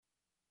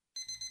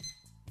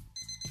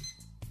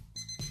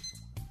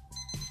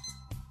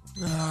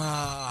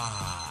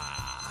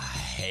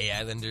Hey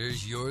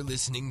Islanders, you're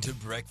listening to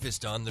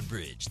Breakfast on the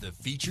Bridge, the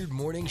featured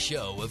morning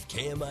show of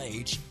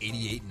KMIH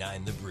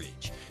 88.9 The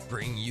Bridge,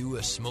 bringing you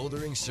a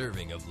smoldering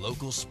serving of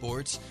local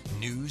sports,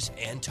 news,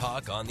 and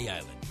talk on the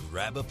island.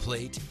 Grab a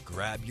plate,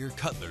 grab your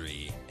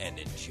cutlery, and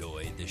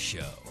enjoy the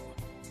show.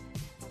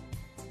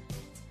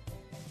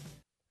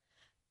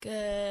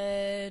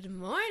 Good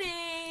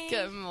morning.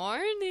 Good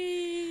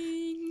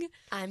morning.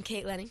 I'm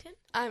Kate Lennington.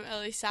 I'm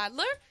Ellie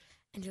Sadler.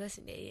 And you're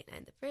listening to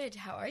 88.9 The Bridge.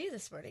 How are you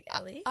this morning,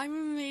 Ellie?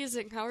 I'm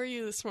amazing. How are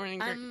you this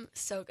morning? I'm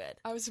so good.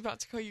 I was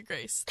about to call you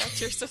Grace. That's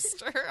your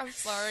sister. I'm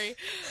sorry.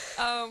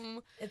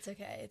 It's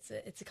okay.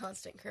 It's a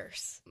constant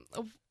curse.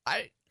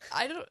 I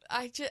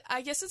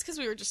guess it's because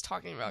we were just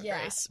talking about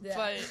Grace, yeah.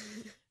 But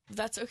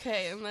that's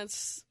okay, and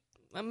that's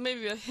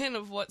maybe a hint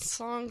of what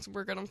songs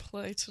we're gonna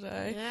play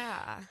today.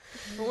 Yeah.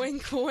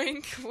 Wink,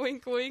 wink,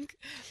 wink, wink.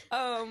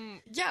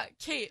 Yeah,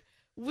 Kate.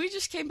 We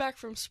just came back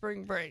from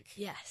spring break.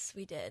 Yes,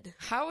 we did.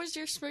 How was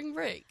your spring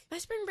break? My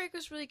spring break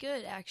was really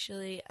good,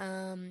 actually.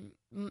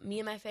 Me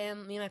and my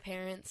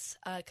parents,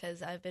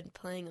 because I've been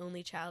playing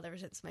only child ever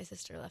since my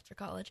sister left for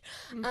college.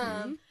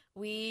 Mm-hmm.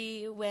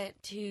 We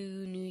went to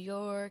New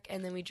York,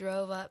 and then we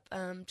drove up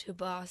through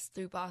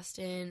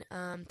Boston,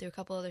 through a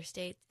couple other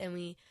states, and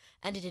we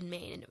ended in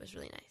Maine, and it was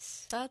really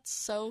nice. That's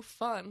so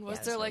fun.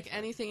 Was there really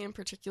anything in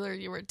particular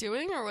you were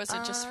doing, or was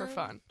it just for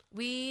fun?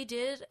 We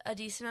did a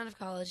decent amount of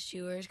college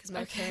tours because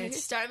my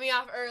parents started me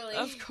off early.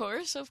 Of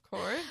course.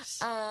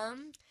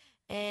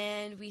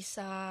 And we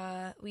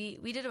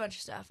did a bunch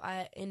of stuff.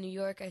 In New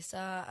York, I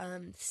saw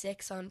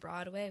Six on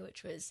Broadway,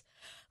 which was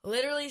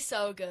literally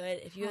so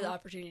good. If you have the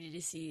opportunity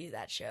to see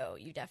that show,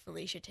 you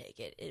definitely should take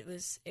it. It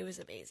was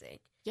amazing.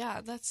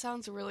 Yeah, that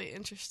sounds really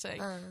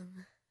interesting.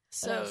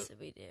 What else did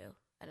we do?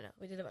 I don't know.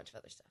 We did a bunch of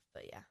other stuff,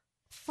 but yeah.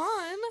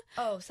 Fun.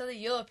 Oh, something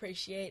you'll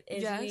appreciate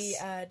is we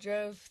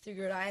drove through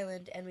Rhode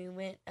Island and we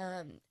went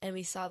and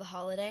we saw the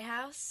Holiday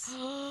House,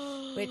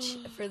 which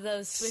for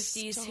those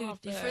Swifties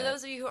for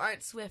those of you who aren't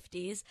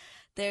Swifties,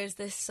 there's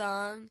this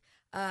song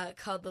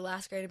called "The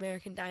Last Great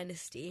American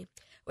Dynasty,"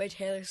 where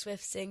Taylor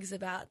Swift sings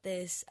about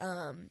this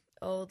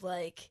old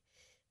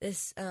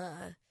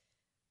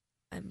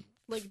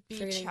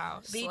beach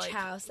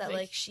house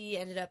that she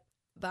ended up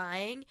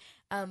buying,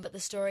 but the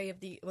story of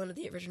one of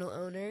the original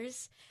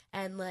owners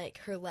and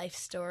her life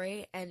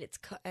story, and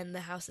and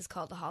the house is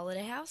called the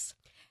Holiday House,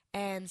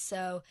 and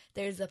so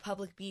there's a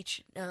public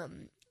beach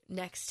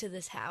next to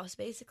this house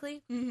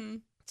basically. Mm-hmm.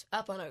 It's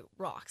up on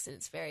rocks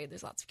and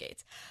there's lots of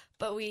gates,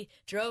 but we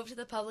drove to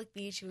the public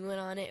beach, we went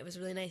on it. It was a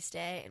really nice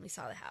day, and we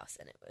saw the house,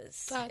 and it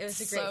was a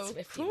great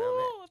Swiftie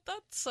moment.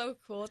 That's so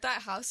cool.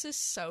 That house is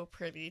so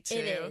pretty too.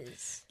 It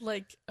is. Oh my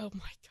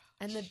god.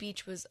 And the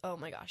beach was, oh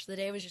my gosh, the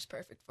day was just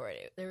perfect for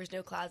it. There was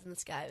no clouds in the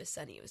sky. It was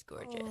sunny. It was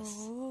gorgeous.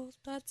 Oh,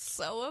 that's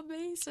so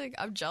amazing.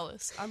 I'm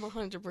jealous. I'm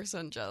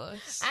 100%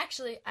 jealous.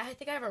 Actually, I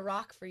think I have a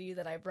rock for you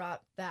that I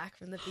brought back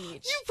from the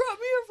beach. You brought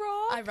me a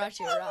rock? I brought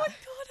you a rock. Oh my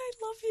god, I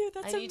love you.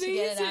 That's amazing. I need to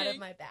get it out of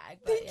my bag.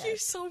 Thank you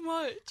so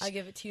much. I'll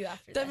give it to you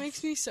after That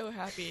makes me so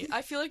happy.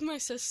 I feel like my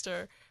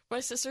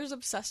sister's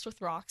obsessed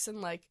with rocks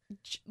and like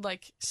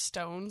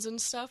stones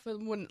and stuff,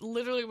 and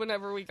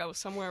whenever we go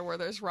somewhere where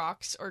there's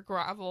rocks or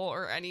gravel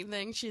or anything,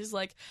 she's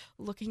like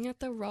looking at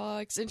the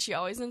rocks, and she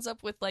always ends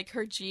up with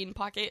her jean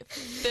pocket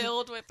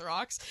filled with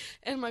rocks.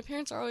 And my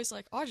parents are always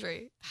like,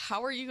 Audrey,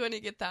 how are you going to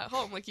get that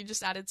home? You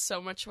just added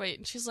so much weight.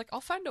 And she's like,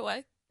 I'll find a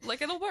way.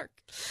 It'll work.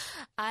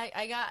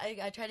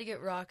 I try to get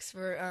rocks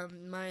for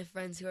my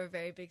friends who are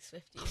very big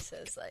Swifties, so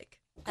it's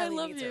I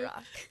love you. A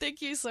rock.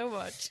 Thank you so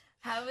much.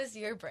 How was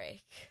your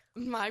break?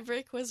 My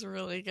break was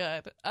really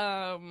good.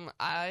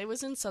 I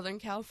was in Southern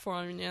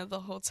California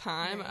the whole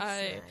time.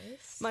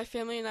 Nice. My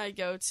family and I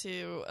go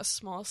to a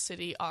small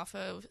city off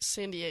of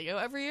San Diego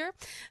every year,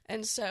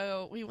 and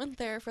so we went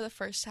there for the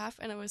first half,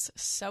 and it was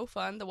so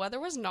fun. The weather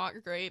was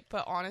not great,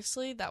 but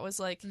honestly, that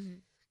was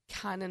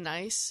kind of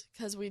nice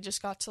because we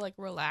just got to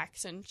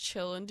relax and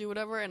chill and do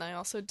whatever, and I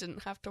also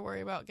didn't have to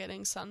worry about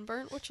getting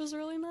sunburnt, which was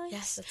really nice.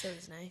 Yes, that's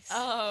always nice.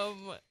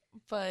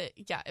 But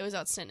yeah, it was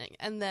outstanding.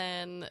 And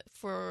then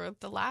for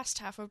the last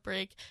half of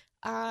break,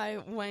 I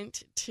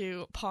went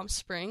to Palm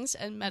Springs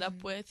and met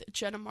up with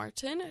Jenna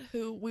Martin,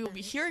 who we will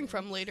be hearing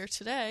from later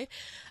today.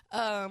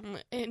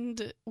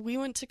 And we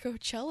went to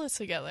Coachella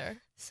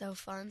together. So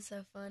fun.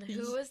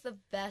 Who was the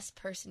best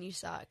person you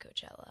saw at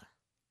Coachella?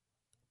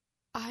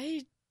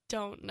 I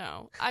don't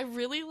know. I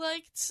really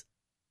liked...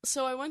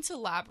 So I went to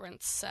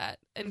Labyrinth's set,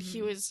 and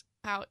he was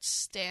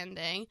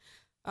outstanding.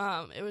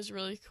 It was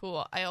really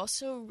cool. I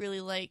also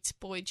really liked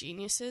Boy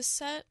Genius's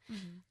set.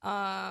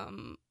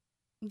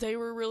 They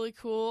were really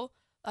cool.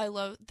 I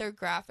loved their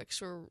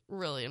graphics were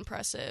really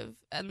impressive.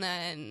 And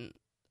then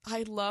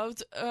I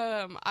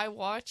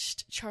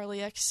watched Charlie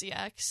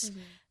XCX,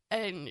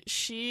 and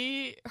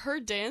her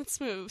dance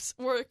moves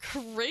were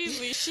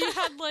crazy.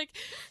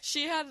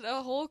 she had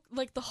a whole,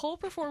 the whole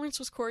performance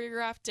was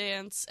choreographed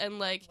dance,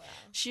 and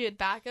she had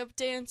backup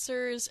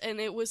dancers, and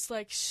it was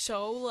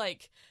so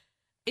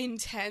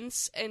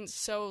intense, and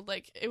so,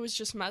 like, it was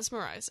just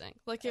mesmerizing.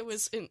 Like, it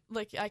was,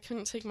 I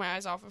couldn't take my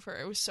eyes off of her.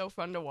 It was so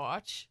fun to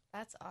watch.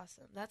 That's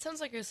awesome. That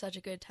sounds like it was such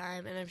a good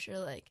time, and I'm sure,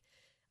 like,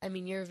 I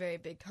mean, you're a very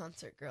big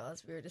concert girl,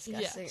 as we were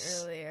discussing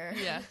earlier.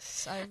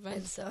 Yes, I've been.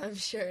 And so I'm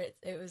sure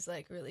it was,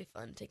 like, really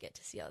fun to get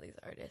to see all these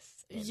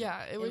artists in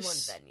one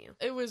venue.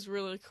 It was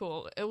really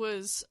cool. It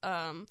was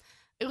a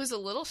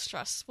little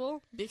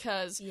stressful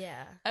because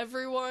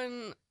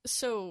everyone,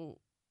 so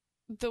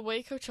the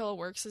way Coachella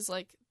works is,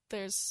 like,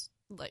 there's,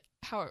 like,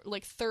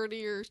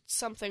 30 or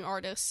something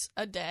artists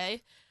a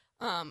day,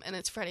 and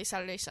it's Friday,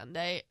 Saturday,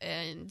 Sunday,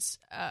 and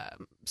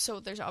so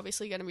there's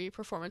obviously going to be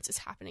performances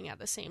happening at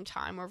the same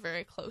time or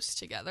very close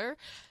together,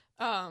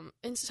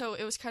 and so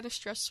it was kind of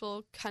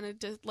stressful, kind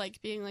of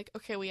like being like,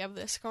 okay, we have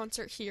this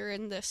concert here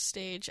in this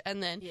stage,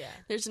 and then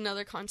there's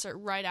another concert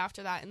right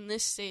after that in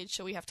this stage,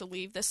 so we have to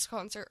leave this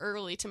concert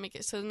early to make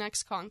it to the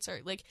next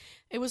concert. Like,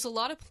 it was a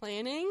lot of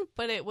planning,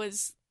 but it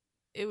was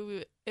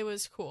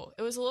cool.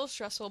 It was a little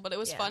stressful, but it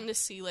was fun to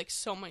see, like,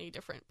 so many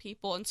different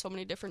people and so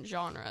many different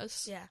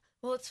genres. Yeah.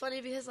 Well, it's funny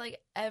because, like,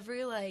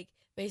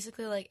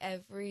 basically, like,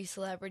 every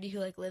celebrity who,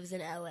 like, lives in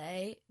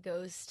LA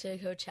goes to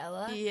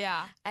Coachella.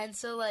 Yeah. And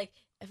so, like,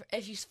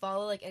 if you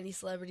follow, like, any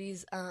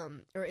celebrities or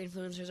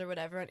influencers or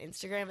whatever on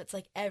Instagram, it's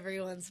like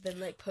everyone's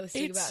been, like,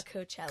 posting about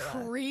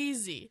Coachella.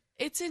 Crazy.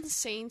 It's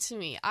insane to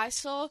me. I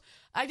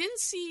didn't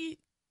see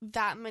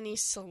that many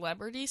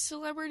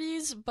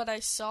celebrities, but I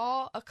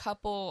saw a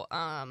couple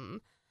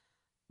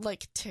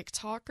like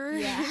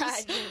TikTokers. Yeah,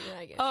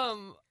 I guess.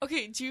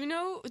 Okay, do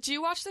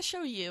you watch the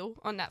show You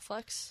on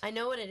Netflix? I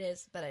know what it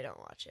is, but I don't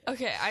watch it.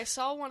 Okay, I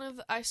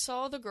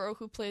saw the girl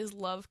who plays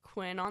Love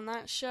Quinn on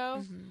that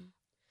show.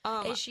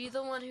 Is she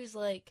the one who's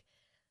like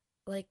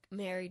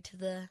married to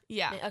the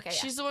okay,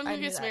 she's the one who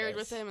gets married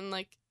with him, and,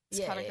 like,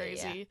 it's kind of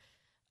crazy.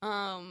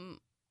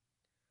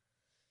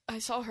 I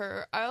saw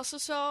her. I also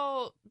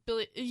saw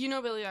Billie. You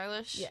know Billie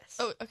Eilish? Yes.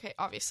 Oh, okay.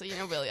 Obviously, you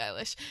know Billie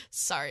Eilish.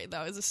 Sorry,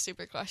 that was a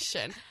stupid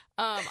question.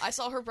 I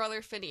saw her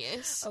brother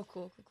Phineas. Oh,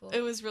 cool. It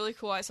was really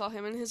cool. I saw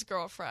him and his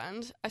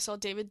girlfriend. I saw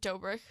David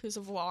Dobrik, who's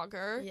a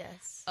vlogger.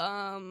 Yes.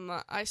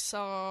 I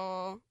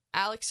saw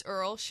Alex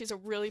Earl. She's a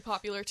really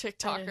popular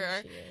TikToker. I know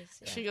who she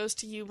is, yeah. She goes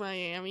to U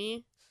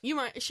Miami.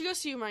 She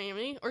goes to U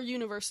Miami or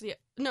University.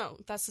 No,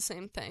 that's the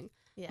same thing.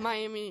 Yeah.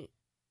 Miami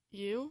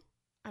U?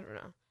 I don't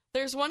know.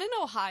 There's one in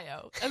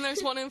Ohio, and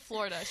there's one in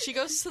Florida. She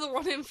goes to the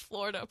one in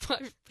Florida,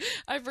 but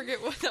I forget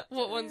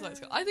what one's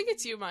called. I think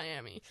it's U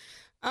Miami.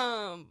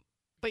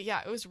 But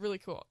yeah, it was really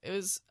cool. It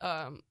was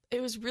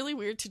really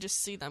weird to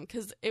just see them,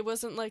 because it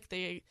wasn't like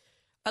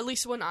at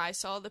least when I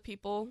saw the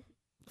people,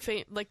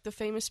 like the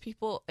famous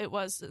people, it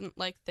wasn't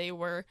like they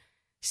were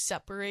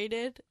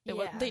separated.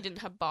 They didn't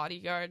have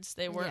bodyguards.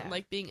 They weren't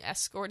like being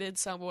escorted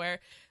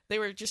somewhere. They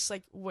were just,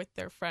 like, with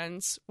their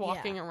friends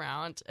walking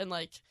around, and,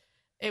 like,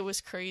 it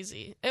was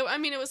crazy. It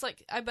was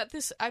like, I bet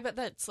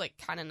that's, like,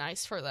 kind of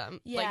nice for them.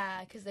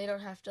 Yeah, because they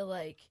don't have to,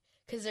 like,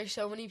 because there's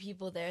so many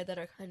people there that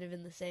are kind of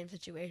in the same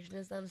situation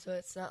as them, so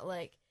it's not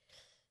like,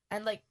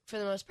 and, like, for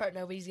the most part,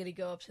 nobody's gonna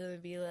go up to them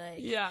and be like,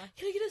 can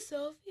I get a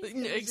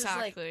selfie?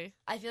 Exactly. Like,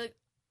 I feel like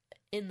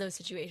in those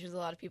situations, a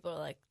lot of people are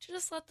like,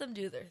 just let them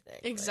do their thing.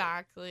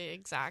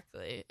 Exactly.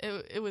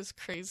 It was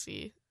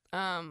crazy.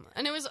 And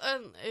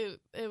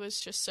it was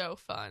just so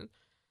fun.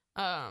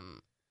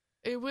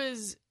 It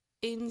was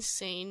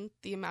insane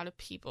the amount of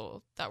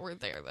people that were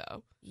there,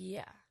 though.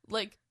 Yeah.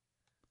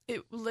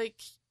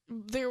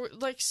 There were,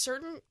 like,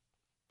 certain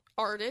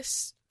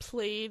artists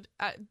played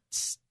at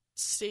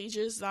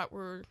stages that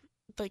were,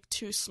 like,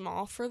 too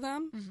small for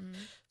them. Mm-hmm.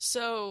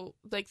 So,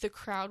 like, the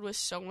crowd was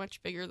so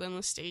much bigger than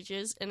the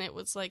stages, and it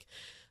was like,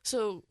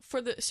 so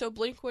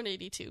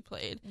Blink-182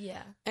 played.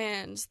 Yeah.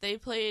 And they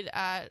played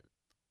at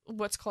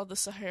what's called the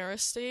Sahara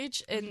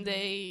stage, and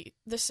the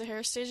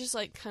Sahara stage is,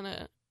 like,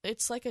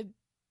 it's like a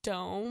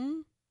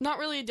dome. Not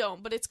really a dome,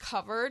 but it's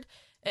covered.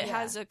 It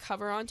has a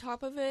cover on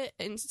top of it,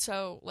 and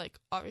so, like,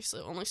 obviously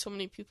only so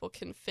many people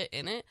can fit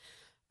in it.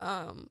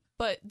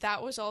 But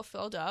that was all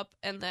filled up,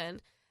 and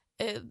then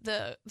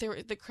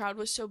the crowd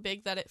was so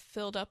big that it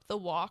filled up the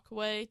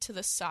walkway to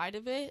the side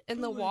of it,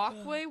 and the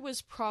walkway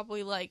was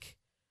probably, like,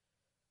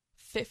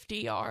 50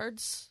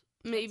 yards,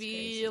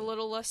 maybe a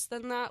little less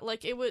than that.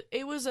 Like, it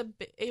was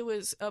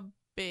a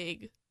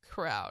big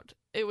crowd.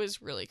 It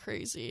was really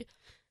crazy.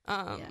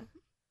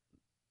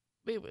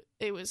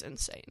 It was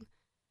insane.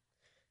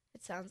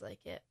 It sounds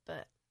like it,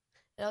 but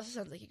it also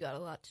sounds like you got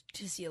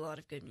to see a lot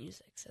of good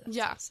music. So that's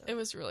awesome. It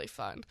was really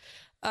fun.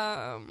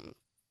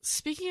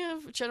 Speaking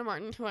of Jenna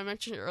Martin, who I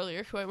mentioned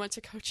earlier, who I went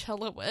to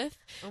Coachella with.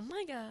 Oh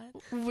my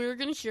god. We're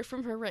going to hear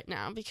from her right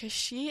now because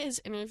she is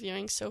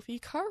interviewing Sophie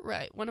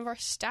Cartwright, one of our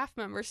staff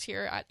members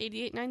here at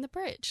 88.9 The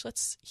Bridge.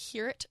 Let's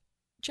hear it,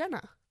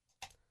 Jenna.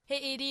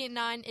 Hey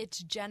 88.9, it's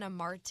Jenna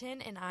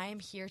Martin, and I am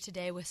here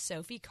today with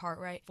Sophie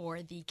Cartwright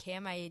for the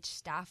KMIH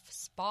Staff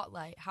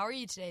Spotlight. How are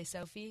you today,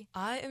 Sophie?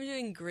 I am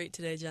doing great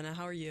today, Jenna.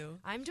 How are you?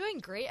 I'm doing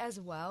great as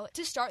well.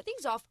 To start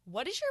things off,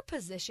 what is your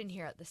position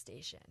here at the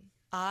station?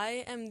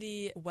 I am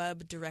the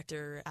web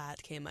director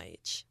at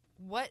KMIH.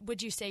 What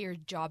would you say your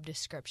job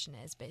description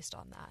is based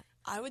on that?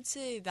 I would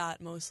say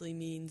that mostly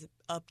means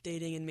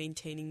updating and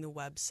maintaining the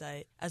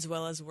website, as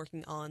well as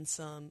working on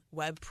some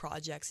web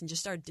projects and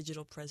just our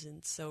digital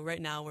presence. So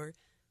right now we're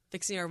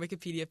fixing our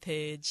Wikipedia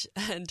page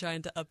and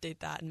trying to update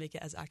that and make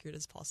it as accurate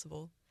as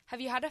possible. Have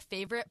you had a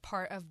favorite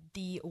part of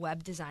the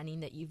web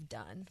designing that you've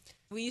done?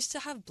 We used to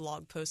have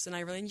blog posts, and I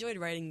really enjoyed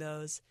writing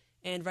those.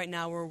 And right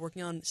now we're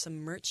working on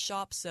some merch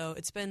shops, so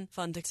it's been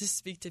fun to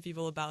speak to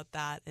people about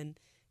that and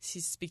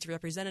speak to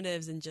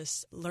representatives and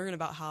just learn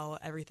about how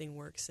everything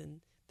works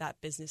and that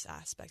business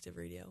aspect of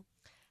radio.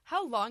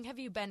 How long have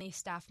you been a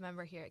staff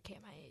member here at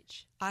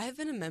KMIH? I have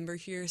been a member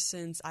here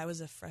since I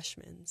was a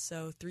freshman,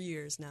 so 3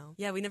 years now.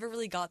 Yeah, we never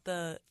really got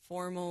the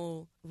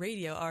formal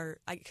radio,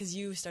 because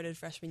you started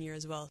freshman year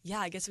as well. Yeah,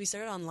 I guess we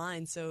started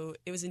online, so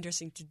it was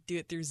interesting to do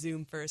it through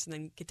Zoom first and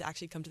then get to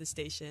actually come to the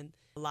station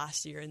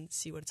last year and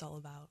see what it's all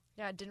about.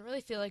 Yeah, it didn't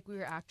really feel like we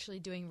were actually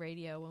doing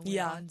radio when we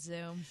were on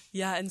Zoom.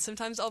 Yeah, and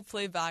sometimes I'll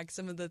play back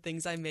some of the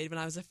things I made when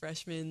I was a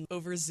freshman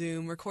over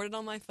Zoom, recorded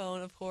on my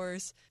phone, of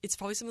course. It's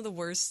probably some of the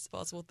worst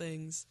possible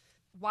things.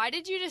 Why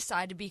did you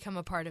decide to become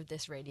a part of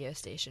this radio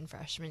station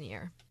freshman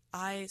year?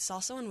 I saw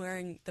someone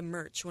wearing the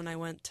merch when I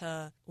went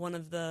to one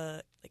of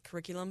the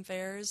curriculum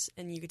fairs,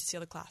 and you get to see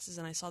all the classes,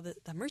 and I saw the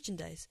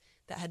merchandise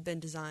that had been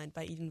designed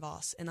by Eden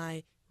Voss, and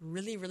I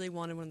really, really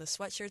wanted one of the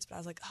sweatshirts, but I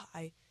was like,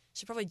 I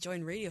should probably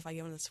join radio if I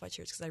get one of the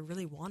sweatshirts because I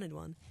really wanted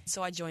one.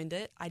 So I joined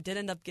it. I did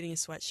end up getting a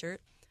sweatshirt.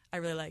 I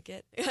really like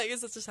it. I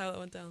guess that's just how it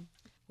went down.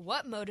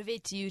 What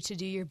motivates you to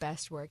do your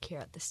best work here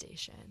at the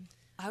station?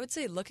 I would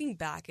say looking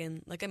back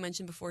and, like I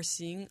mentioned before,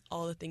 seeing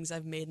all the things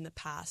I've made in the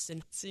past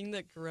and seeing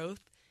the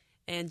growth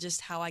and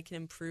just how I can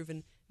improve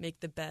and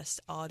make the best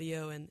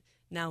audio and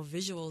now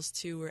visuals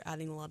too. We're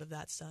adding a lot of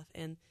that stuff.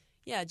 And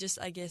yeah, just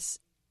I guess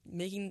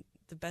making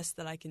the best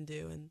that I can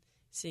do and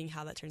seeing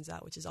how that turns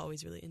out, which is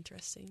always really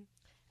interesting.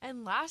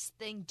 And last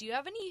thing, do you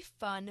have any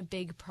fun,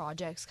 big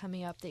projects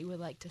coming up that you would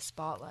like to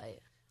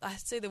spotlight? I'd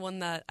say the one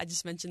that I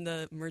just mentioned,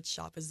 the merch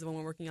shop, is the one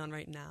we're working on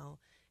right now.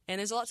 And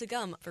there's a lot to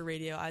come for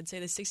radio. I'd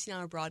say the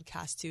 16-hour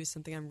broadcast, too, is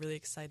something I'm really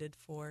excited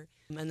for.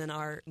 And then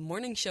our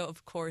morning show,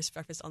 of course,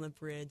 Breakfast on the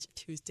Bridge,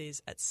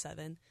 Tuesdays at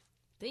 7.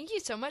 Thank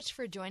you so much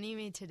for joining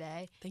me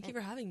today. Thank you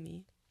for having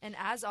me. And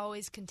as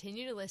always,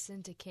 continue to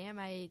listen to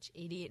KMIH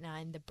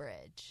 88.9 The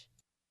Bridge.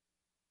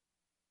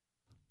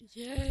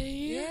 Yay.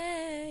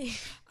 Yay.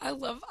 I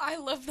love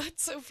that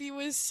Sophie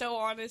was so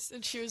honest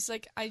and she was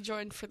like, I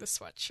joined for the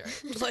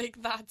sweatshirt.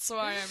 Like, that's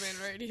why I'm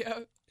in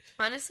radio.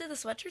 Honestly, the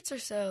sweatshirts are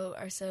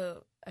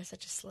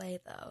such a slay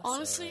though.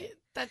 Honestly,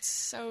 that's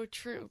so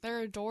true.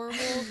 They're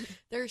adorable.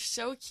 They're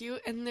so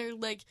cute, and they're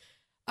like,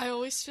 I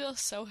always feel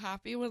so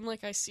happy when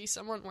I see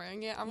someone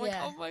wearing it. I'm like,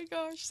 oh my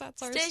gosh,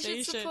 that's our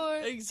station.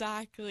 Support.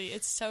 Exactly.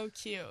 It's so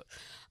cute.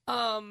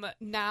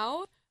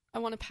 Now I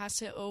want to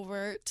pass it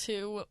over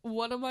to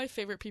one of my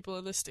favorite people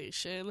in the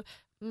station,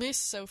 Miss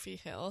Sophie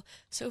Hill.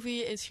 Sophie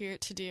is here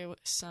to do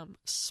some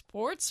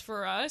sports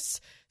for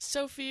us.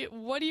 Sophie,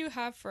 what do you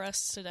have for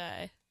us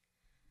today?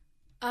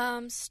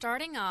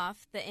 Starting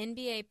off, the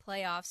NBA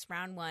playoffs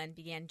round 1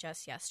 began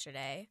just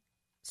yesterday,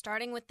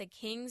 starting with the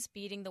Kings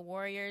beating the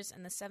Warriors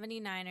and the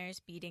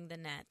 79ers beating the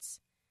Nets.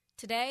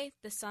 Today,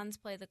 the Suns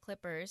play the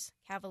Clippers,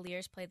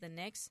 Cavaliers play the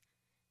Knicks,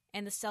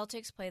 and the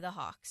Celtics play the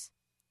Hawks.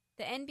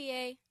 The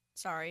MLB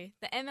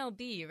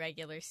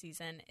regular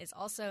season is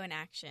also in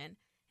action,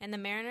 and the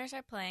Mariners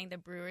are playing the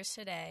Brewers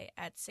today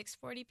at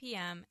 6:40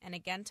 p.m. and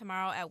again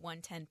tomorrow at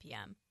 1:10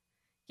 p.m.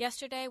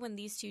 Yesterday, when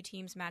these two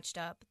teams matched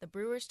up, the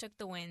Brewers took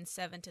the win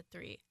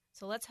 7-3,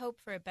 so let's hope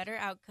for a better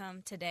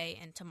outcome today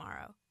and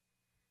tomorrow.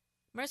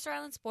 Mercer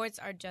Island sports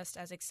are just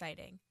as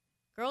exciting.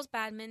 Girls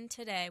badminton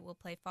today will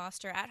play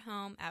Foster at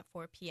home at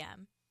 4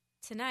 p.m.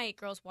 Tonight,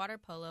 girls water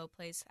polo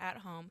plays at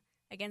home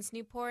against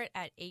Newport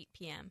at 8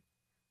 p.m.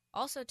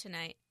 Also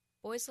tonight,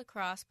 boys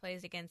lacrosse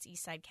plays against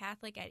Eastside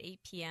Catholic at 8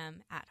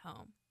 p.m. at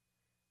home.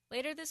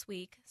 Later this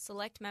week,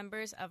 select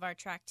members of our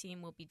track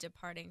team will be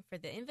departing for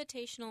the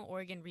Invitational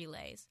Oregon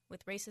Relays,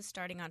 with races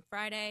starting on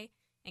Friday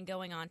and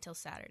going on till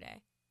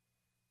Saturday.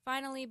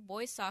 Finally,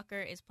 boys soccer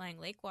is playing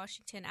Lake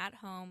Washington at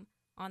home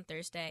on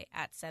Thursday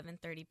at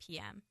 7:30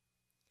 p.m.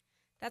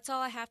 That's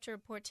all I have to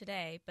report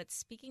today, but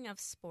speaking of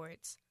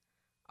sports,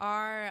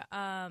 our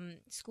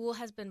school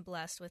has been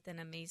blessed with an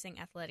amazing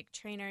athletic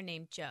trainer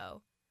named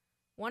Jo.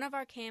 One of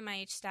our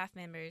KMIH staff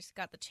members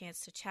got the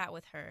chance to chat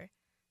with her,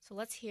 so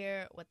let's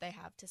hear what they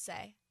have to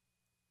say.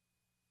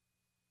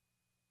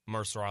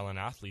 Mercer Island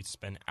athletes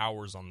spend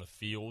hours on the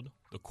field,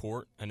 the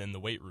court, and in the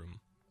weight room.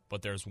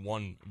 But there's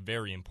one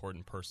very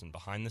important person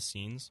behind the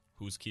scenes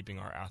who's keeping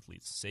our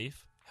athletes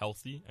safe,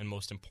 healthy, and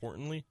most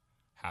importantly,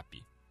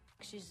 happy.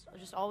 She's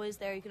just always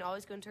there. You can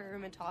always go into her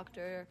room and talk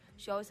to her.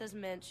 She always has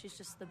mint. She's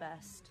just the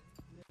best.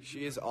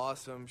 She is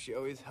awesome. She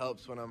always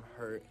helps when I'm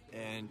hurt,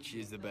 and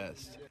she's the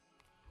best.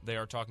 They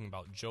are talking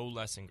about Jo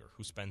Lessinger,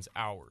 who spends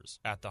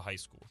hours at the high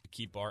school to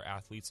keep our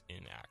athletes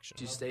in action.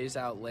 She stays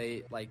out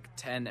late,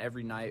 10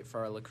 every night for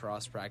our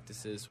lacrosse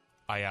practices.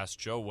 I asked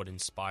Jo what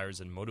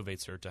inspires and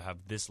motivates her to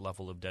have this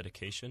level of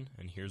dedication,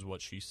 and here's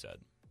what she said.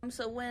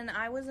 So when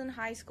I was in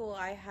high school,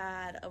 I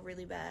had a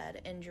really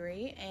bad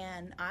injury,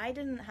 and I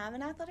didn't have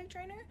an athletic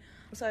trainer,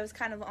 so I was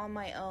kind of on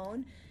my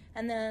own.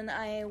 And then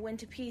I went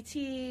to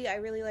PT. I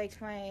really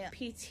liked my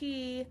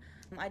PT.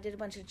 I did a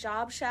bunch of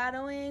job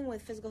shadowing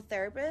with physical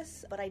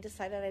therapists, but I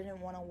decided I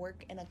didn't want to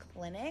work in a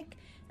clinic,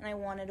 and I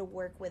wanted to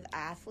work with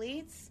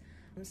athletes.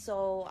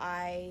 So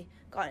I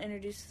got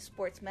introduced to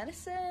sports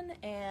medicine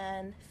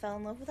and fell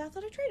in love with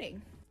athletic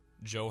training.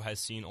 Joe has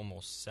seen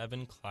almost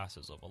 7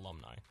 classes of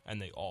alumni, and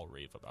they all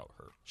rave about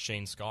her.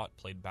 Shane Scott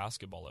played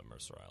basketball at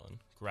Mercer Island,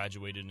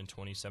 graduated in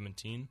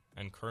 2017,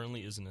 and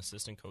currently is an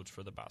assistant coach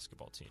for the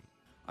basketball team.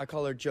 I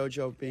call her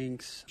JoJo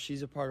Binks.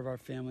 She's a part of our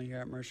family here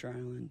at Mercer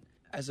Island.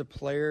 As a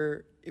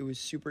player, it was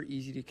super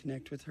easy to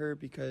connect with her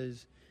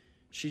because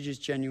she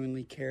just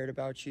genuinely cared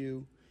about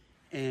you,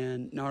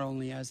 and not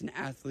only as an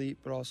athlete,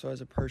 but also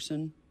as a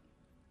person.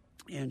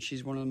 And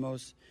she's one of the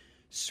most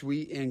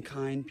sweet and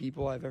kind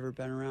people I've ever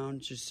been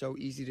around, just so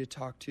easy to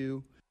talk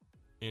to.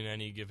 In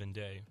any given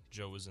day,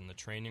 Joe is in the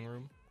training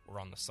room or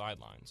on the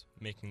sidelines,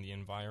 making the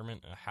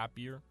environment a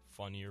happier,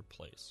 funnier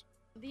place.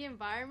 The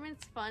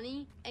environment's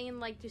funny, and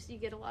like just you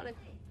get a lot of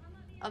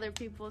other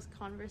people's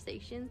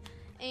conversations,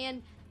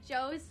 and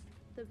Joe's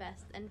the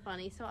best and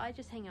funny, so I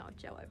just hang out with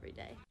Joe every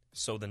day.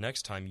 So the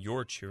next time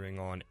you're cheering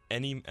on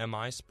any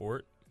MI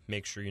sport,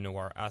 make sure you know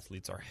our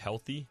athletes are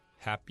healthy,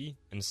 happy,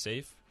 and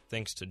safe,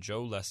 thanks to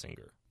Joe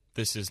Lessinger.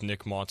 This is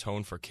Nick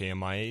Mautone for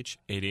KMIH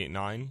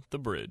 889 The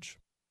Bridge.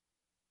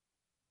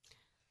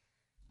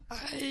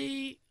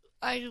 I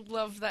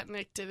love that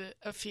Nick did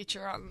a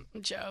feature on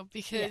Joe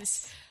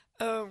because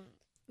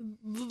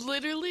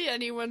literally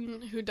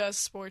anyone who does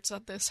sports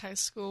at this high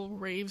school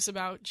raves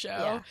about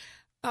Joe.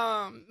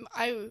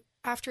 Yeah.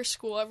 After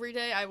school every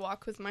day, I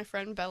walk with my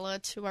friend Bella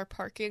to our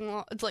parking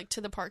lot, like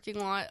to the parking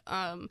lot,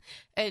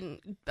 and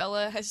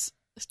Bella has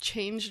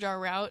changed our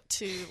route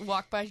to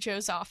walk by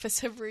Joe's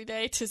office every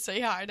day to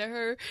say hi to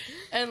her.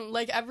 And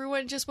like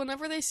everyone, just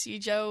whenever they see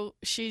Joe,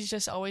 she's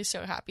just always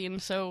so happy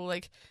and so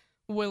like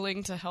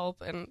willing to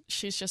help, and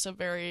she's just a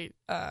very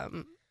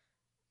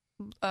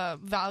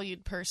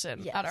valued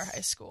person at our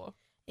high school.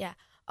 Yeah.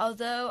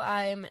 Although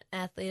I'm an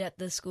athlete at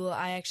the school,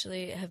 I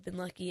actually have been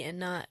lucky and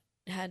not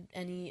had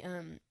any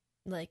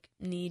like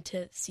need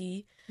to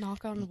see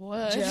knock on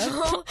wood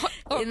Joe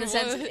in the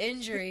sense of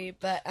injury,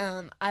 but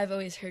I've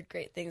always heard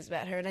great things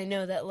about her, and I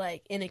know that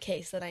like in a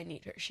case that I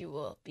need her, she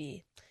will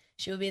be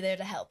there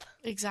to help.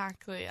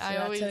 Exactly. So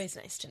that's always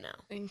nice to know.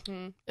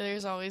 Mm-hmm.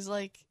 There's always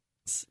like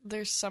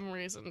there's some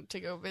reason to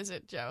go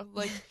visit Joe,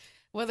 like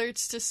whether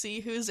it's to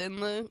see who's in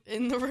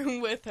the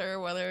room with her,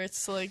 whether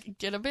it's to like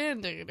get a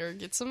Band-Aid or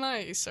get some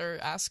ice or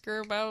ask her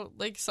about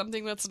like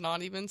something that's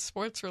not even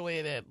sports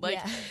related. Like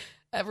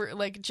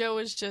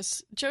Joe's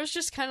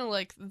just kind of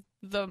like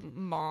the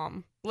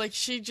mom. Like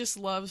she just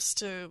loves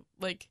to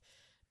like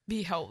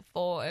be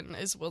helpful and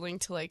is willing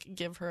to like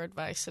give her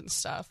advice and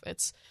stuff.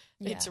 It's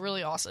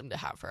really awesome to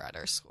have her at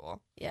our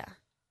school. Yeah.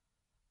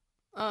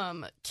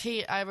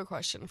 Kate, I have a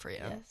question for you.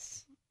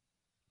 Yes.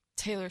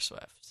 Taylor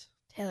Swift.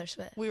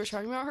 We were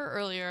talking about her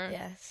earlier.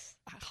 Yes.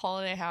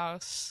 Holiday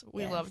House.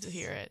 We love to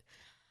hear it.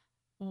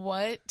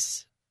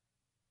 What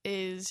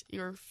is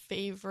your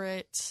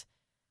favorite?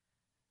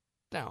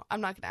 No,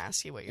 I'm not going to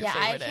ask you what your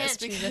favorite is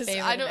because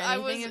I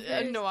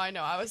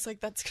know. I was like,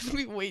 that's going to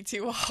be way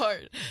too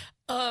hard.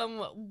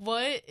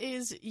 What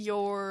is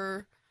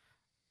your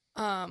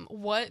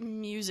what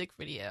music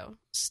video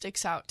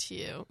sticks out to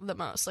you the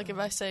most? Like if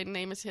I say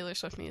name a Taylor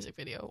Swift music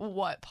video,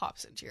 what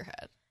pops into your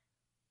head?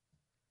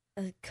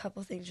 A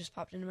couple things just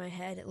popped into my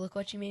head. Look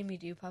What You Made Me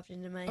Do popped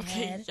into my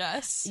head.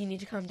 Yes. You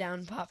Need to Calm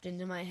Down popped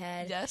into my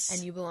head. Yes.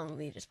 And You Belong With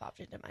Me just popped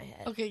into my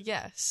head. Okay,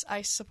 yes.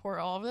 I support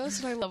all of those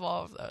and I love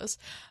all of those.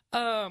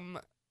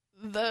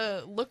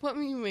 The Look What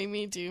You Made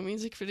Me Do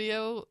music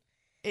video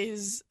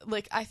is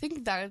like, I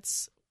think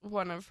that's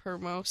one of her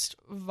most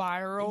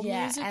viral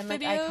music and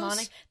videos. Like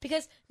iconic,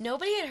 because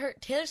nobody had heard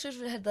Taylor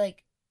Swift had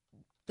like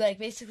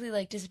basically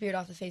like disappeared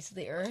off the face of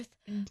the earth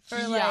for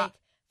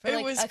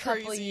a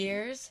couple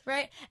years,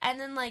 right? And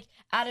then like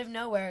out of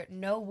nowhere,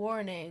 no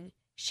warning,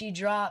 she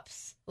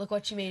drops Look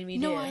What You Made Me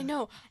Do. No, I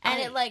know. And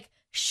it like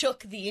shook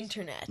the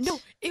internet. No,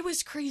 it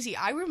was crazy.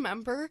 I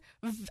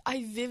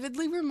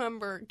vividly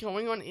remember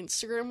going on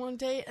Instagram one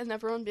day and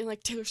everyone being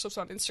like, Taylor Swift's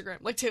on Instagram.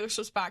 Like, Taylor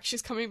Swift's back.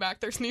 She's coming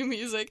back. There's new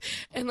music.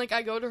 And, like,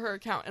 I go to her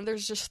account and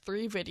there's just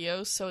 3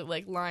 videos. So it,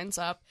 like, lines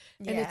up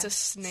and it's a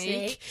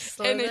snake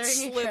and it's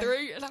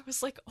slithering. And I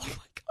was like, oh, my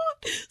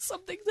God,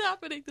 something's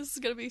happening. This is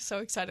going to be so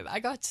excited. I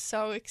got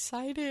so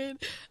excited.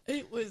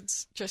 It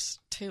was just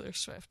Taylor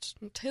Swift.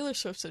 Taylor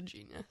Swift's a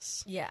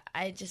genius. Yeah,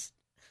 I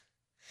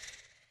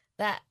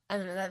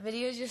don't know, that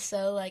video is just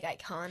so, like,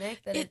 iconic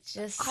that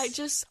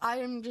I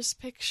am just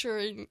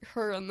picturing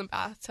her in the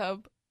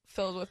bathtub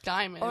filled with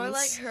diamonds. Or,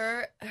 like,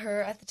 her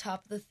at the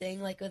top of the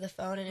thing, like, with a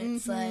phone, and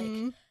it's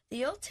like,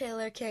 the old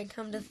Taylor can't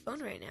come to the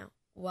phone right now.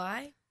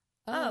 Why?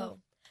 Oh,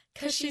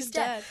 because she's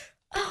dead.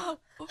 Oh,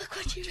 look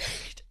what you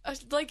made.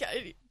 Like,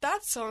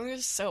 that song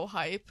is so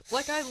hype.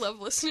 Like, I love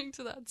listening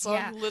to that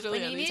song literally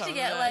when you any need time to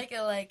get, of like,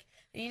 a, like,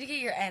 you need to get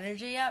your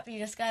energy up. You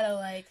just gotta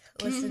like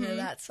listen to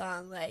that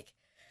song. Like,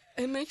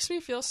 it makes me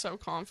feel so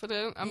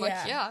confident. I'm like,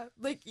 yeah,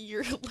 like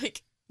you're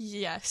like,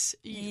 yes,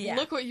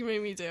 look what you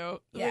made me do.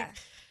 Yeah. Like,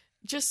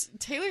 just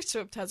Taylor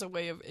Swift has a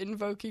way of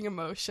invoking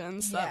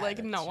emotions that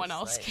like no one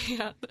else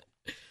can.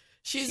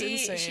 She's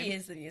insane. She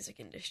is the music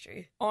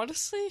industry.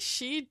 Honestly,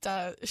 she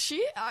does.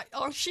 She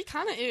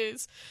kind of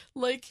is.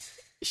 Like,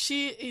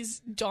 she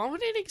is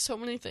dominating so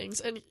many things,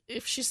 and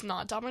if she's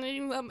not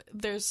dominating them,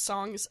 there's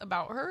songs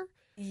about her.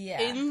 Yeah.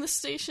 In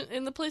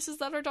the places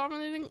that are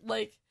dominating.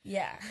 Like,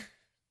 yeah.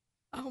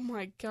 Oh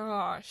my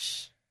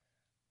gosh.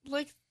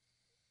 Like,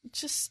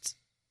 just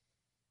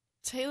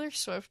Taylor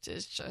Swift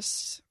is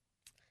just,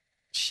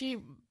 she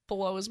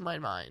blows my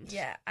mind.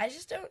 Yeah, I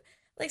just don't,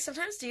 like,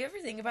 sometimes do you ever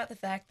think about the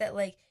fact that,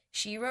 like,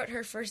 she wrote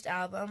her first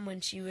album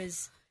when she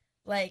was,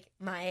 like,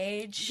 my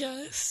age?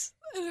 Yes.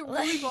 And it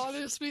really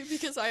bothers me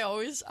because I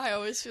always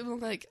feel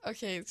like,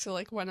 okay, so,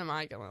 like, when am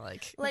I gonna,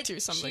 like do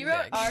something she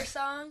wrote big? Our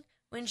Song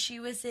when she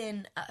was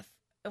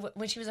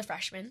when she was a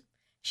freshman.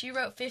 She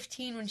wrote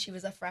 15 when she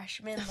was a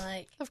freshman,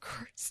 like... Of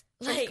course.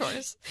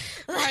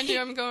 Mind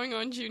you, I'm going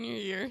on junior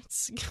year.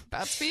 It's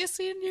about to be a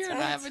senior, and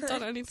I haven't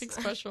done anything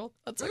special.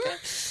 That's okay.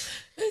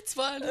 It's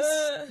fine.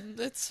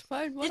 It's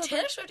fine, whatever. Did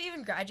Taylor Swift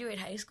even graduate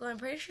high school? I'm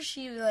pretty sure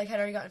she, like, had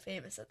already gotten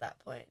famous at that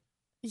point.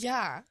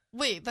 Yeah.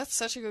 Wait, that's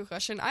such a good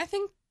question. I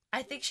think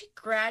she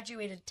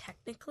graduated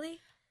technically.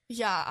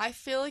 Yeah, I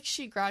feel like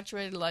she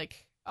graduated,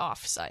 like,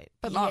 off-site.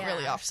 But not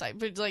really off-site.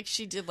 But, like,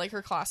 she did, like,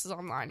 her classes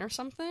online or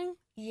something.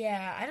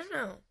 Yeah, I don't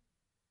know.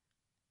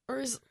 Or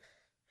is...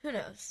 Who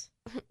knows?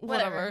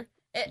 Whatever.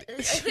 It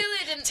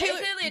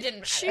clearly didn't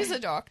matter. She's a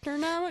doctor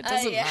now. It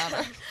doesn't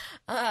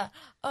matter.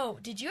 Oh,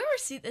 did you ever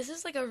see... This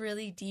is, like, a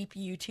really deep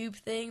YouTube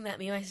thing that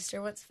me and my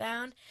sister once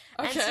found.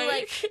 Okay. And so,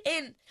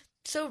 like,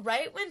 so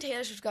right when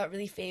Taylor Swift got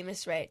really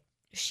famous, right,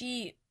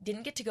 she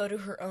didn't get to go to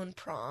her own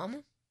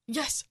prom.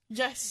 Yes.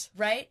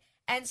 Right?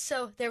 And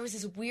so there was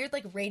this weird,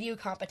 like, radio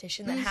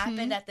competition that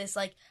happened at this,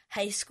 like,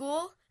 high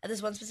school, at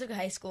this one specific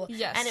high school.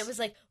 Yes. And it was,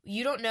 like,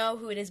 you don't know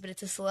who it is, but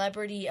it's a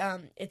celebrity,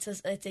 it's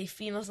a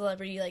female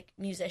celebrity, like,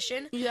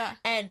 musician. Yeah.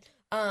 And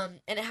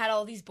it had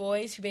all these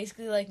boys who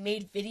basically, like,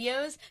 made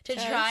videos to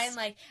try and,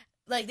 like,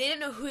 they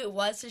didn't know who it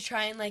was, to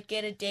try and, like,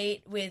 get a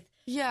date with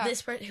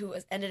this person who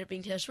ended up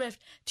being Taylor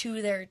Swift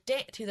to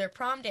their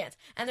prom dance.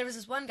 And there was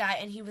this one guy,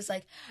 and he was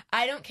like,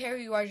 I don't care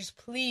who you are, just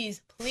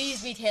please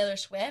be Taylor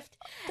Swift.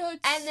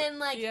 And then,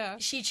 like,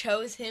 she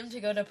chose him to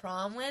go to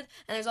prom with,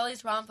 and there's all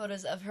these prom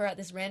photos of her at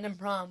this random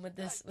prom with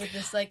this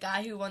like,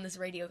 guy who won this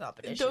radio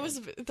competition.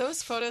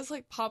 Those photos,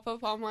 like, pop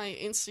up on my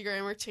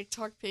Instagram or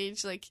TikTok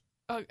page, like,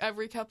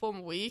 every couple of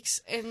weeks,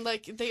 and,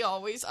 like,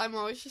 I'm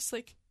always just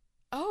like,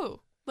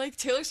 oh, like,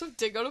 Taylor Swift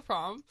did go to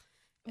prom,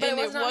 but and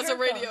it was a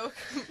radio...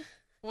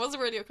 was a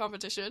radio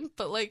competition,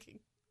 but, like,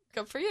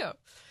 good for you.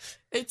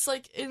 It's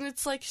like, and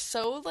it's like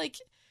so, like,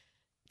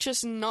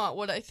 just not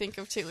what I think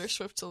of Taylor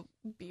Swift to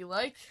be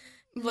like.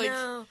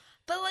 No,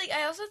 but, like,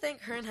 I also think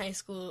her in high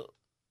school,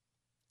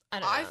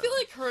 I feel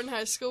like her in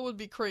high school would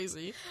be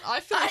crazy. I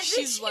feel like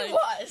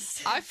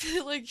I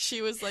feel like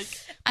she was, like,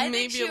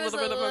 maybe a little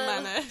bit of a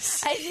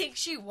menace. I think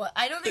she was.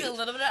 I don't think a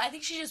little bit. I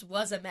think she just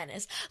was a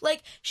menace.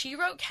 Like, she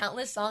wrote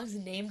countless songs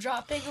name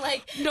dropping.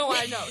 Like, no,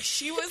 I know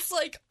she was,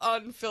 like,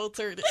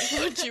 unfiltered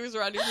when she was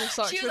writing her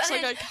songs. Which,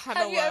 like, I kind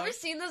of Have you ever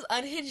seen those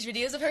unhinged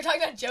videos of her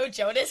talking about Joe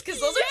Jonas?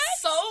 Because those are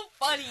so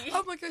funny.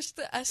 Oh my gosh,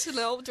 the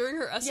SNL during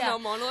her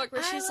SNL monologue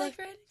where she's like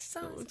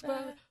songs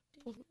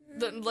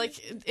like,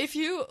 if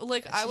you,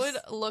 like, I would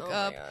look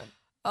up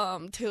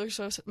Taylor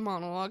Swift's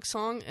monologue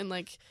song, and,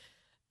 like,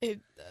 it,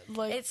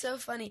 like, it's so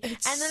funny. And then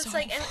it's so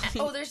like,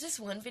 funny. there's this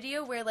one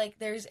video where, like,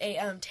 there's a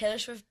Taylor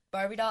Swift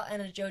Barbie doll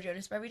and a Joe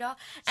Jonas Barbie doll,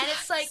 and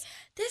it's like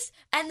this,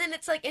 and then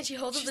it's like, and she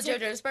holds up the Joe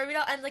Jonas Barbie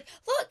doll, and, like,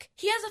 look,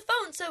 he has a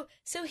phone,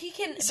 so he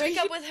can break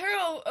up with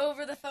her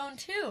over the phone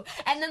too.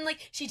 And then,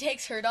 like, she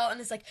takes her doll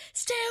and is like,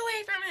 stay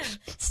away from him,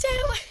 stay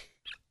away.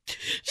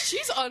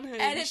 She's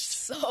unhinged, and it's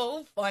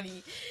so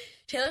funny.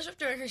 Taylor Swift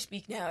during her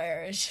Speak Now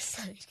era is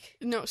just like...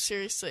 No,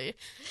 seriously.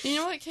 You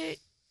know what, Kate?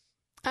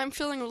 I'm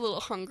feeling a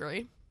little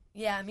hungry.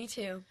 Yeah, me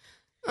too.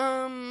 But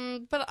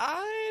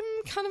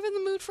I'm kind of in the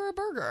mood for a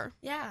burger.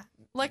 Yeah.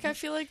 Like, I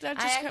feel like that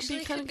just could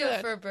be kind of good. I actually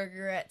could go for a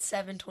burger at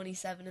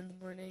 7:27 in the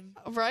morning.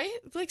 Right?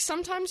 Like,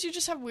 sometimes you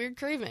just have weird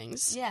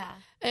cravings. Yeah.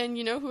 And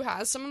you know who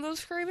has some of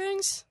those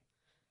cravings?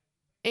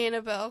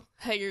 Annabelle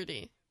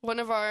Haggerty. One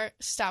of our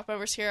staff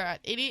members here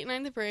at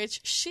 88.9 The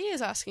Bridge, she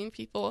is asking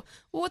people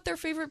what their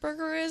favorite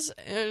burger is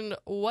and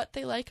what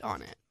they like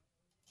on it.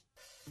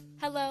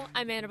 Hello,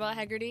 I'm Annabelle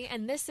Haggerty,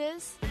 and this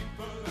is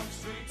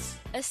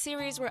a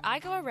series where I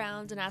go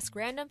around and ask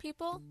random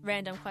people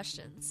random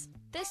questions.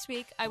 This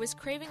week, I was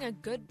craving a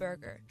good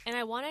burger, and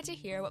I wanted to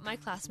hear what my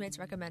classmates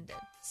recommended.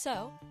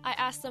 So, I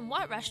asked them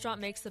what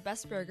restaurant makes the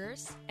best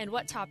burgers and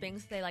what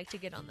toppings they like to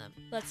get on them.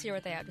 Let's hear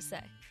what they have to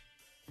say.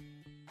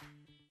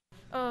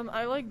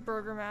 I like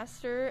Burger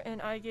Master,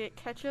 and I get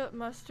ketchup,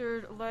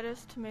 mustard,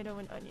 lettuce, tomato,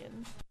 and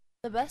onion.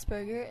 The best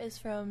burger is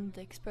from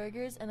Dick's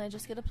Burgers, and I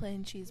just get a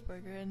plain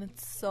cheeseburger, and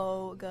it's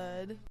so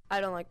good.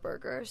 I don't like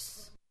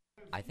burgers.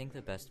 I think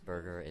the best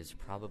burger is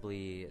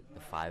probably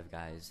the Five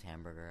Guys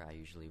hamburger. I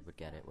usually would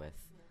get it with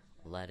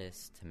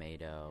lettuce,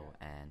 tomato,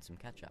 and some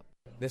ketchup.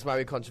 This might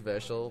be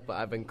controversial, but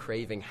I've been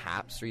craving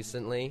Haps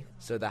recently.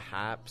 So the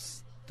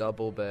Haps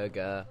double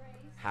burger,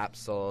 Hap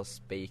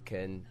sauce,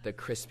 bacon, the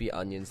crispy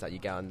onions that you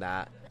get on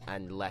that,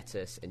 and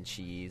lettuce and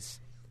cheese.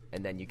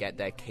 And then you get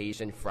their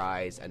Cajun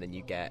fries, and then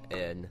you get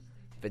an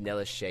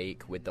vanilla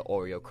shake with the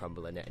Oreo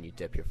crumble in it, and you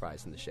dip your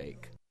fries in the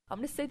shake. I'm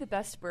going to say the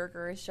best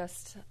burger is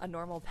just a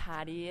normal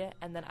patty,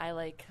 and then I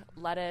like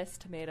lettuce,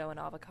 tomato, and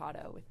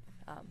avocado with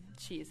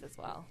cheese as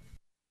well.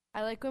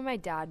 I like when my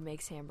dad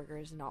makes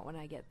hamburgers, not when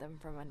I get them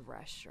from a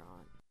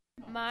restaurant.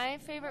 My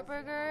favorite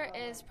burger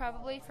is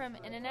probably from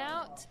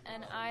In-N-Out,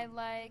 and I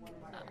like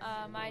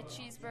my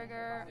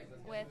cheeseburger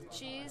with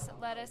cheese,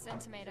 lettuce, and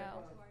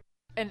tomato.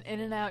 An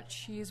In-N-Out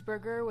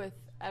cheeseburger with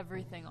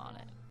everything on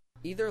it.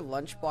 Either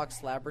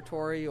Lunchbox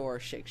Laboratory or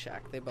Shake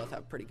Shack. They both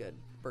have pretty good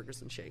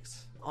burgers and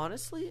shakes.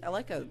 Honestly, I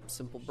like a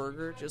simple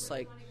burger, just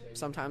like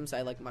sometimes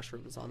I like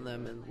mushrooms on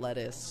them and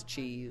lettuce,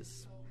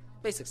 cheese,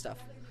 basic stuff.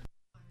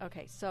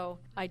 Okay, so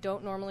I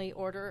don't normally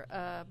order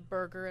a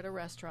burger at a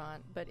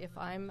restaurant, but if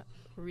I'm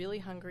really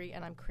hungry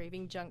and I'm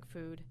craving junk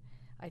food,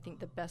 I think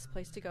the best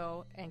place to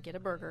go and get a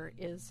burger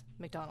is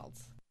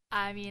McDonald's.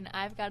 I mean,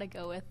 I've got to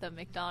go with the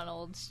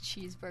McDonald's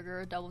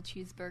cheeseburger, double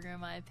cheeseburger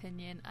in my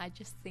opinion. I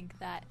just think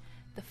that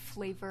the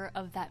flavor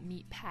of that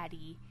meat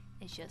patty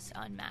is just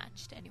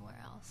unmatched anywhere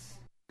else.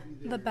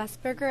 The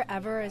best burger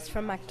ever is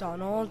from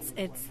McDonald's.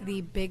 It's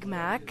the Big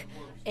Mac,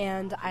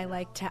 and I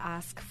like to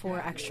ask for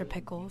extra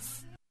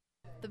pickles.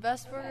 The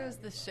best burger is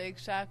the Shake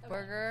Shack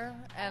burger,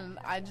 and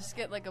I just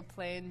get like a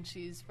plain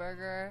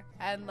cheeseburger,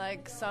 and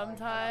like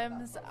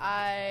sometimes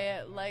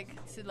I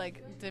like to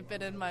like dip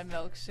it in my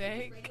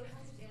milkshake.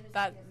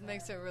 That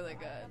makes it really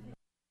good.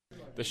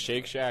 The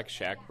Shake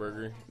Shack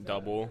Burger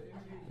double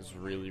is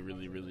really,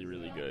 really, really,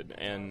 really good,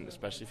 and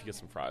especially if you get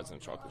some fries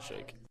and a chocolate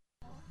shake.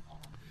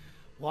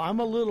 Well, I'm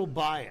a little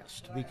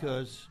biased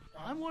because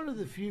I'm one of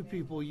the few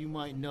people you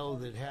might know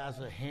that has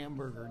a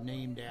hamburger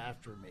named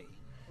after me.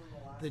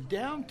 The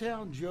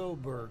Downtown Joe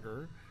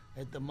Burger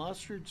at the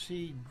Mustard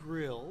Seed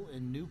Grill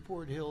in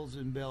Newport Hills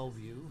in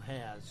Bellevue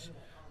has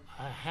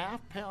a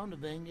half pound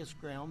of Angus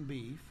ground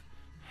beef,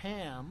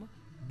 ham,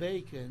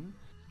 bacon,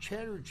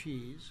 cheddar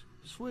cheese,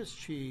 Swiss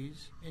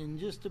cheese, and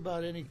just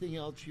about anything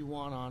else you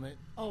want on it.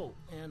 Oh,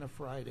 and a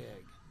fried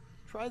egg.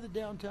 Try the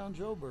Downtown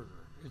Joe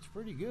Burger. It's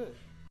pretty good.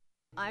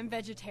 I'm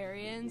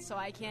vegetarian, so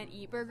I can't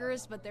eat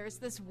burgers, but there's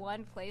this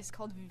one place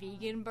called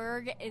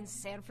Veganburg in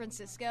San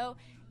Francisco,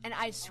 and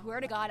I swear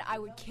to God, I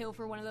would kill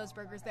for one of those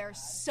burgers. They're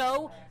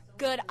so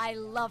good. I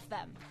love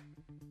them.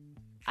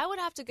 I would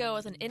have to go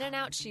with an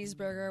In-N-Out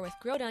cheeseburger with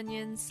grilled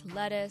onions,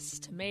 lettuce,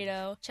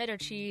 tomato, cheddar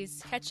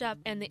cheese, ketchup,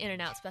 and the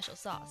In-N-Out special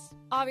sauce.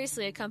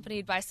 Obviously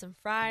accompanied by some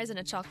fries and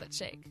a chocolate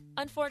shake.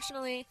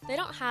 Unfortunately, they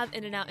don't have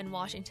In-N-Out in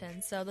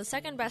Washington, so the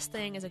second best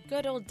thing is a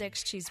good old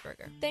Dick's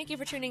cheeseburger. Thank you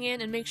for tuning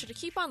in, and make sure to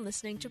keep on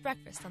listening to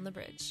Breakfast on the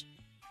Bridge.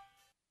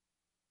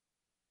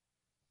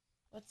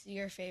 What's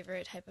your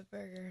favorite type of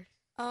burger?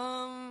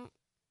 I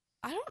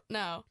don't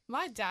know.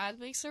 My dad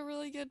makes a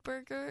really good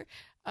burger.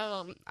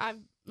 I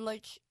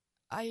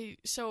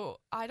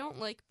don't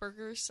like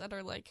burgers that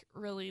are like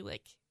really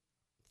like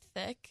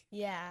thick.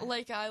 Yeah.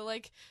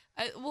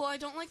 I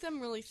don't like them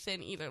really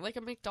thin either. Like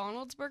a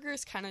McDonald's burger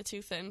is kind of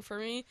too thin for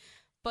me,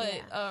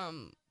 but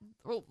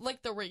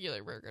like the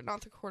regular burger,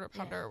 not the quarter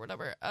pounder or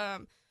whatever.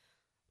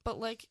 But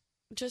like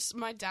just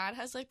my dad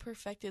has like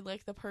perfected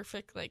like the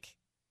perfect like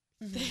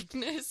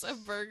thickness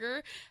of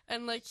burger,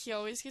 and like he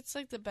always gets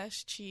like the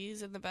best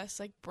cheese and the best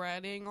like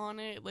breading on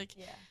it. Like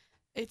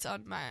it's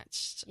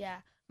unmatched. Yeah.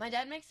 My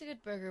dad makes a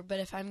good burger,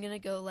 but if I'm gonna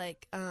go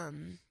like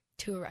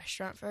to a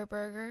restaurant for a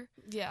burger,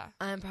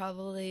 I'm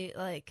probably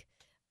like,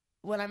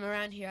 when I'm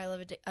around here, I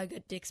love a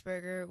good Dick's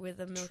burger with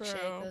a milkshake.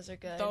 True. Those are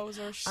good. Those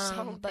are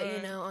so good. But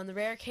you know, on the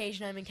rare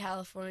occasion I'm in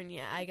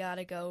California, I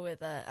gotta go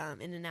with a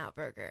In-N-Out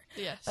burger.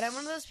 Yes. But I'm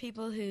one of those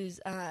people who's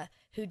a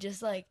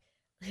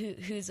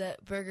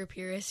burger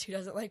purist who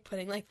doesn't like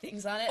putting like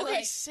things on it. Okay,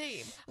 like,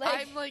 same.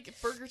 Like, I'm like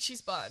burger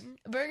cheese bun.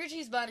 Burger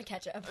cheese bun and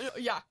ketchup.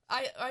 Yeah,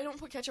 I don't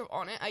put ketchup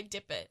on it. I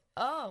dip it.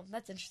 Oh,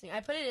 that's interesting.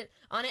 I put it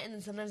on it, and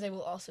then sometimes I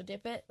will also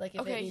dip it. Like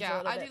if it needs a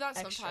little I bit do that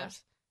extra.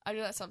 sometimes. I do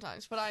that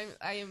sometimes, but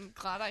I am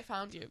glad I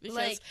found you,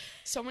 because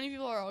so many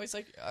people are always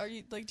like, "Are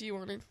you like, do you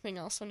want anything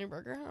else on your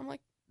burger?" And I'm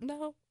like,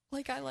 "No."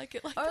 Like, I like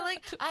it like or that.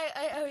 like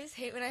I always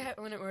hate when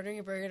I'm ordering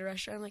a burger at a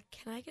restaurant. I'm like,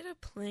 can I get a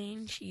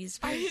plain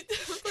cheeseburger?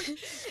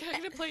 Can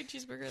I get a plain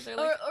cheeseburger? They're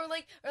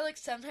like, or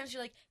sometimes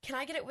you're like, can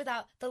I get it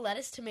without the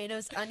lettuce,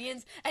 tomatoes,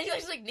 onions? And you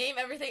just like name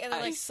everything, and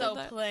they're like so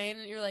plain,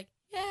 and you're like,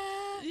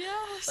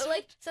 yeah. But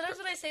like sometimes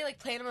when I say like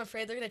plain, I'm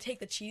afraid they're gonna take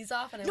the cheese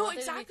off. And I want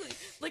exactly.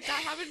 Like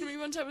that happened to me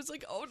one time. It's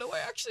like, oh no, I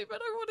actually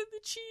meant I wanted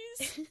the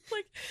cheese.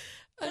 Like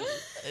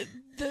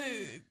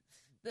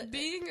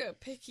Being a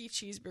picky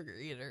cheeseburger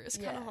eater is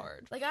kind of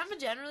hard. Like, I'm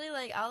generally,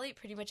 like, I'll eat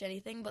pretty much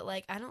anything, but,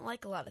 like, I don't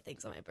like a lot of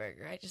things on my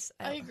burger.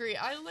 I agree.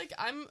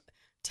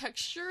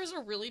 Texture is a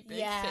really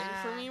big thing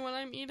for me when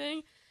I'm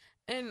eating,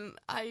 and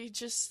I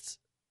just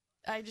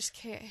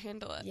can't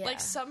handle it. Yeah. Like,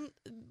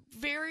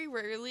 very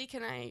rarely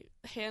can I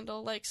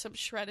handle, like, some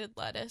shredded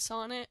lettuce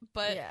on it,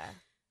 but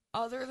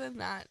other than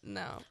that,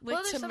 no.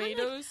 Like,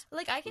 tomatoes.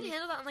 Like, I can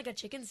handle that on, like, a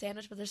chicken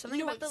sandwich, but there's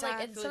something about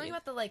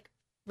the like,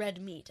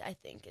 red meat, I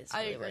think, is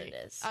really what it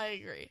is. I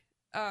agree.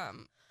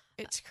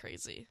 It's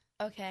crazy.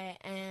 Okay,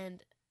 and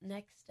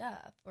next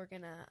up, we're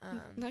gonna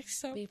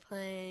be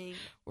playing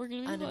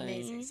an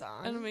amazing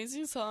song. An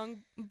amazing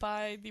song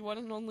by the one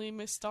and only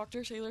Miss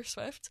Dr. Taylor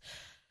Swift.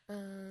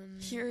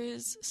 Here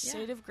is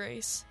State of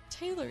Grace,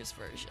 Taylor's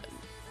version.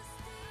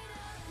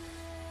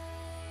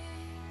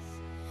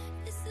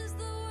 This is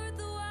the word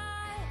that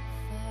I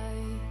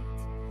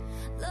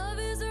fight. Love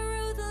is a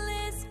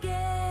ruthless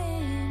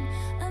game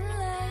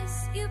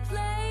unless you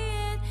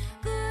play it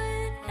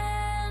good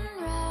and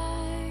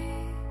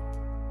right.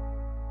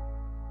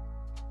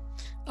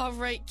 All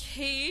right,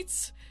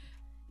 Kate.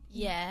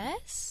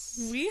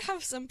 Yes? We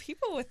have some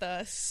people with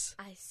us.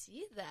 I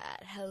see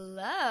that.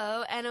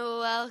 Hello, and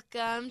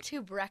welcome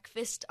to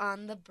Breakfast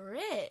on the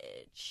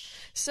Bridge.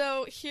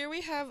 So here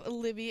we have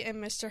Libby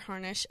and Mr.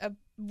 Harnish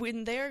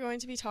when they are going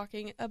to be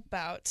talking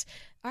about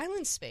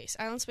Island Space.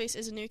 Island Space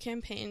is a new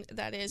campaign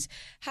that is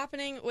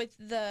happening with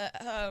the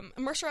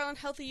Mercer Island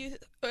Healthy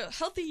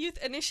Youth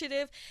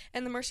Initiative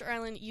and the Mercer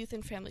Island Youth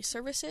and Family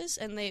Services,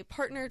 and they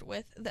partnered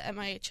with the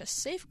MIHS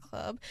Safe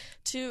Club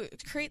to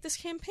create this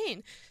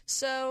campaign.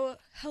 So,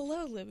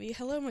 hello, Libby.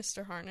 Hello,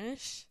 Mr.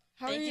 Harnish.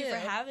 How are you? Thank you for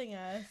having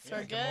us. Yeah,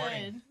 we're good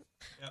morning.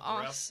 Yeah,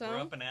 awesome. We're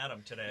up and at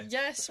 'em today.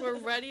 Yes, we're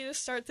ready to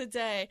start the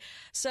day.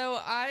 So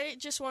I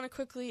just want to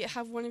quickly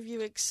have one of you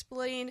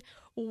explain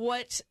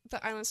what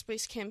the Island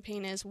Space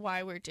campaign is,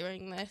 why we're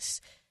doing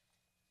this.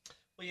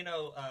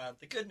 Well,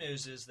 the good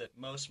news is that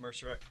most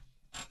Mercer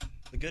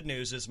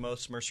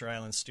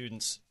Island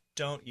students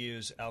don't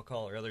use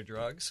alcohol or other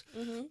drugs.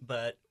 Mm-hmm.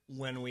 But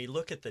when we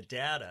look at the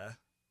data,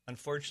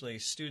 unfortunately,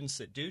 students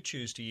that do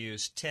choose to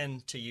use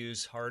tend to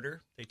use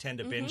harder. They tend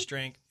to binge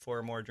drink 4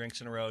 or more drinks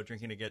in a row,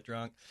 drinking to get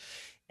drunk.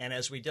 And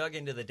as we dug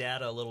into the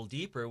data a little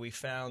deeper, we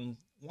found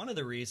a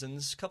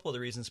couple of the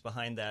reasons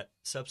behind that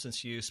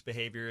substance use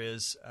behavior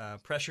is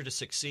pressure to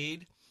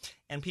succeed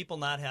and people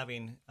not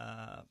having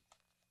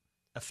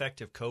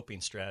effective coping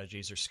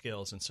strategies or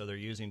skills, and so they're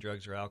using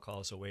drugs or alcohol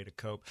as a way to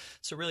cope.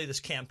 So really this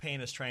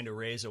campaign is trying to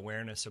raise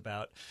awareness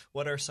about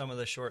what are some of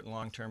the short and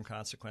long-term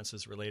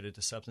consequences related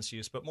to substance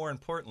use, but more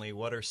importantly,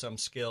 what are some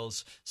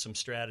skills, some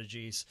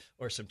strategies,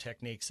 or some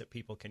techniques that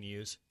people can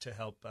use to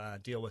help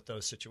deal with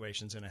those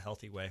situations in a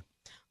healthy way.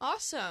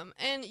 Awesome.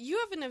 And you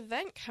have an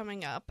event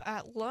coming up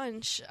at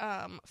lunch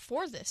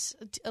for this.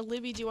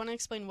 Libby, do you want to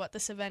explain what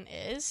this event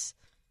is?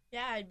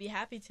 Yeah, I'd be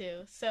happy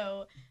to.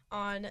 So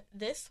on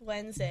this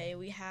Wednesday,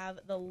 we have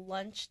the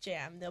Lunch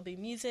Jam. There'll be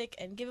music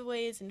and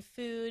giveaways and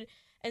food.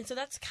 And so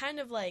that's kind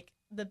of like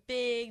the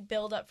big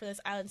build-up for this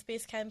Island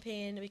Space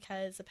campaign,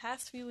 because the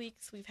past few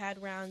weeks we've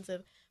had rounds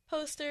of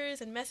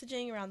posters and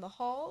messaging around the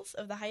halls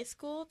of the high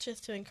school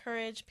just to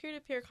encourage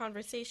peer-to-peer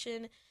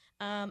conversation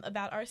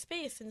about our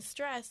space and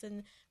stress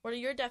and what are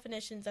your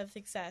definitions of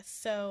success.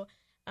 So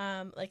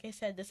like I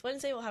said, this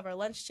Wednesday we'll have our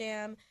Lunch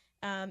Jam.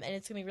 And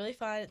it's going to be really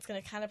fun. It's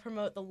going to kind of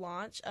promote the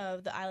launch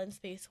of the Island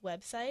Space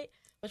website,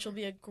 which will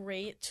be a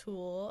great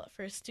tool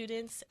for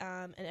students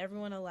and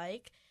everyone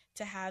alike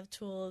to have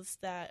tools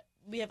that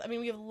we have. I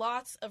mean, we have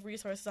lots of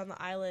resources on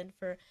the island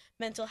for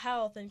mental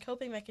health and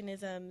coping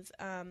mechanisms,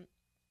 and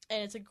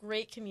it's a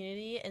great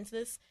community. And so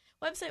this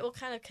website will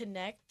kind of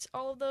connect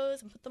all of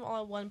those and put them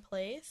all in one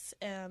place,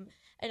 and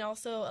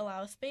also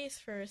allow space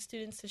for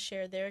students to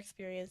share their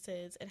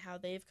experiences and how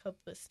they've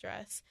coped with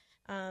stress.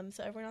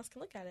 So everyone else can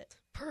look at it.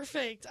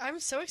 Perfect. I'm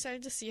so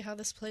excited to see how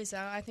this plays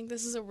out. I think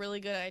this is a really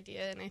good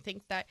idea, and I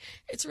think that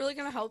it's really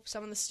going to help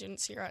some of the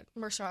students here at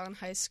Mercer Island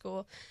High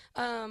School.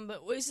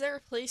 But is there a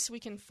place we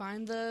can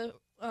find the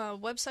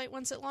website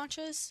once it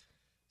launches?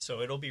 So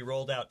it'll be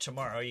rolled out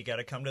tomorrow. You got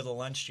to come to the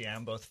Lunch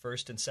Jam, both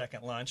first and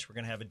second lunch. We're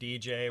going to have a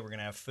DJ. We're going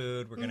to have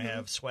food. We're going to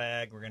have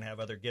swag. We're going to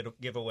have other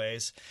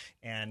giveaways.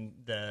 And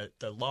the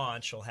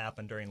launch will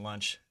happen during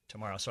lunch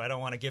tomorrow. So I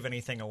don't want to give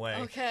anything away.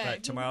 Okay.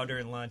 But tomorrow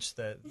during lunch,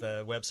 the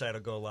website will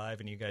go live,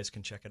 and you guys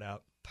can check it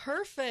out.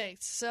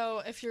 Perfect.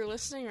 So if you're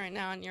listening right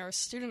now and you're a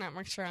student at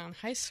Mercer Island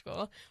High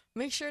School,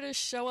 make sure to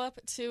show up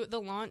to the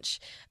launch,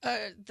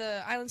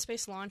 the Island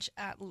Space launch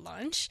at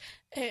lunch,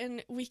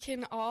 and we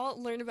can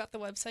all learn about the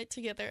website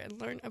together and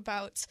learn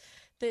about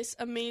this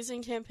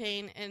amazing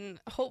campaign and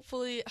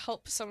hopefully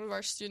help some of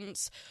our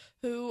students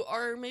who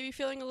are maybe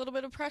feeling a little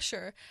bit of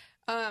pressure.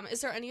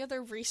 Is there any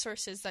other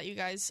resources that you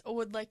guys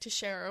would like to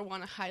share or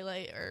want to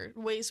highlight, or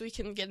ways we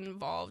can get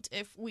involved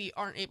if we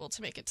aren't able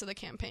to make it to the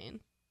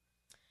campaign?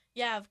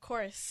 Yeah, of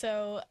course.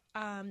 So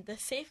the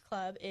Safe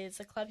Club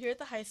is a club here at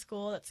the high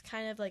school that's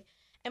kind of like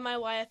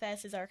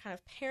MIYFS is our kind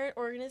of parent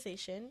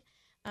organization.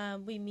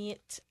 We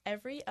meet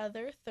every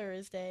other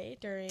Thursday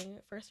during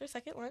first or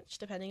second lunch,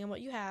 depending on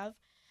what you have.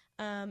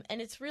 And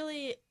it's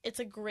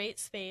a great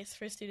space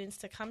for students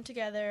to come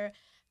together,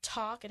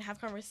 talk, and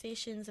have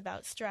conversations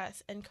about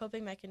stress and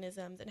coping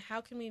mechanisms, and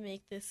how can we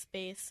make this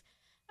space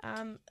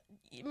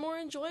more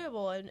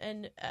enjoyable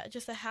and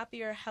just a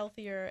happier,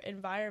 healthier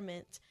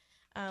environment.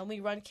 We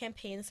run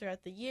campaigns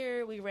throughout the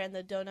year. We ran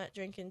the Donut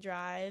Drink and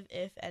Drive,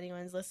 if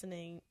anyone's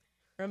listening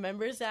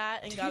remembers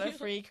that, and got a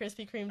free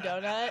Krispy Kreme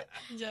donut.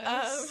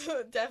 Yes.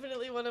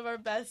 Definitely one of our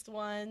best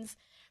ones.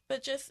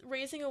 But just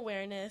raising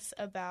awareness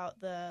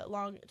about the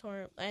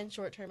long-term and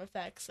short-term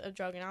effects of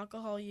drug and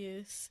alcohol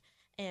use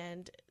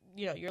and,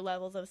 your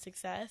levels of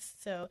success.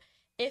 So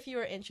if you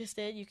are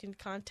interested, you can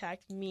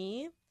contact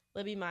me,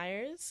 Libby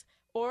Myers,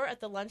 or at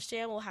the Lunch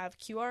Jam, we'll have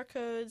QR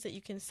codes that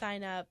you can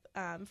sign up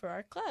for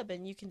our club,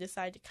 and you can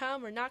decide to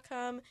come or not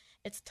come.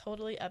 It's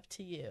totally up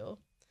to you.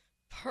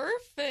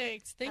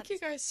 Perfect. Thank you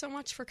guys so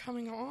much for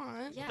coming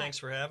on. Well, thanks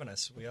for having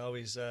us. We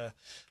always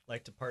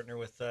like to partner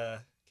with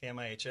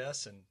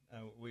KMIHS,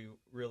 and we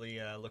really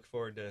look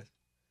forward to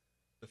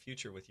the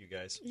future with you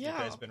guys. Yeah. You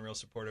guys have been real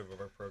supportive of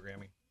our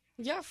programming.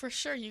 Yeah, for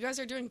sure. You guys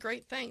are doing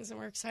great things, and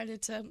we're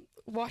excited to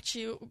watch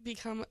you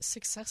become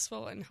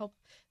successful and help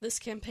this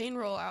campaign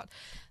roll out.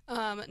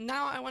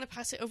 Now I want to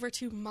pass it over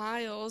to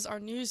Miles, our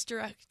news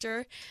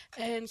director,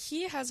 and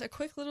he has a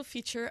quick little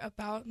feature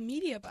about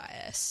media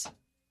bias.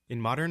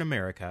 In modern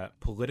America,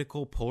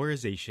 political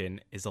polarization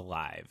is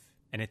alive,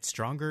 and it's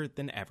stronger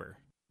than ever.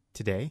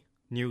 Today,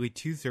 nearly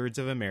 2/3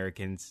 of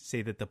Americans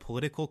say that the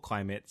political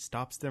climate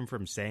stops them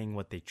from saying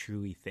what they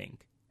truly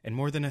think. And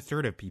more than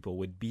 1/3 of people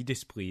would be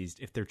displeased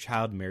if their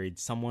child married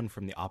someone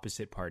from the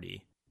opposite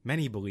party.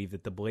 Many believe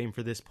that the blame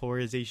for this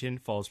polarization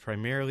falls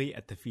primarily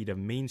at the feet of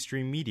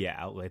mainstream media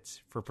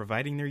outlets for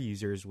providing their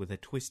users with a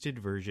twisted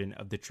version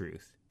of the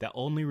truth that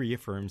only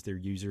reaffirms their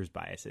users'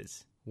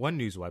 biases. One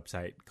news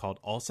website, called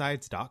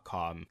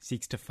allsides.com,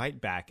 seeks to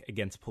fight back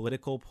against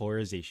political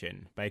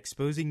polarization by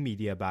exposing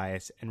media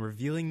bias and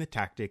revealing the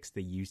tactics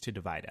they use to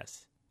divide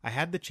us. I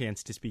had the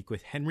chance to speak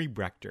with Henry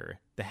Brechter,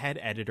 the head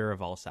editor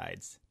of All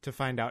Sides, to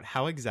find out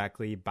how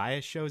exactly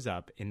bias shows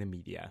up in the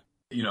media.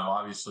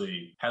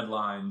 Obviously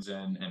headlines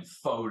and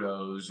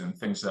photos and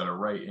things that are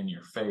right in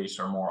your face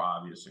are more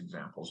obvious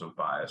examples of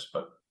bias,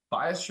 but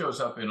bias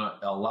shows up in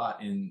a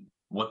lot in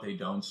what they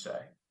don't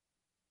say.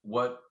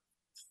 What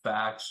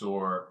facts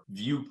or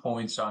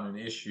viewpoints on an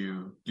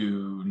issue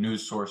do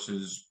news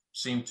sources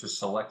seem to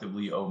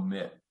selectively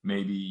omit,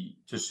 maybe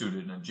to suit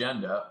an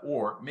agenda,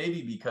 or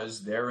maybe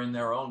because they're in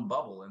their own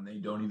bubble and they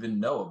don't even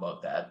know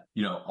about that,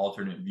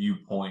 alternate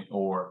viewpoint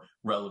or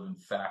relevant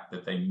fact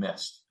that they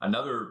missed.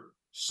 Another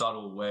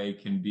subtle way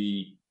can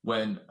be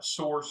when a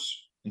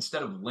source,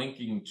 instead of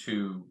linking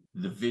to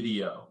the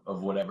video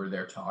of whatever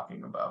they're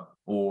talking about,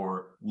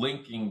 or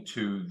linking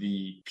to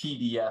the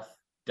PDF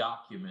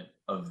document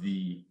of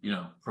the,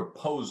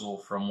 proposal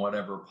from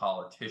whatever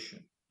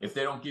politician, if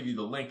they don't give you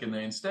the link and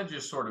they instead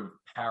just sort of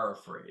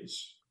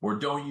paraphrase or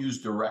don't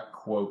use direct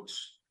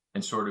quotes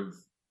and sort of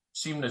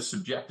seem to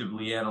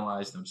subjectively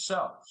analyze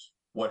themselves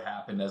what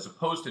happened, as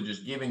opposed to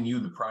just giving you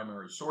the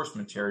primary source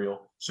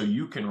material so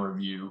you can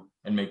review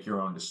and make your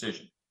own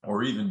decision,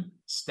 or even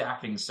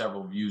stacking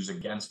several views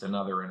against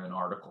another in an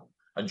article.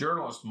 A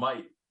journalist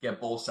might get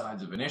both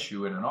sides of an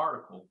issue in an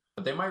article,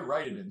 but they might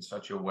write it in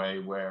such a way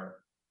where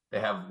they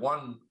have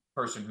one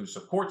person who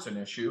supports an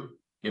issue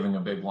giving a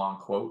big long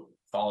quote,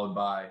 followed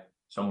by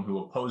someone who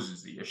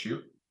opposes the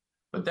issue.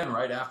 But then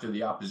right after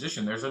the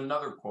opposition, there's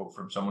another quote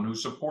from someone who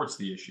supports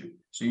the issue.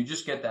 So you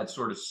just get that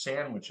sort of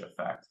sandwich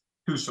effect.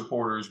 Two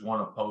supporters, one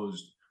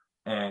opposed,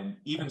 and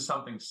even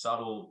something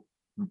subtle,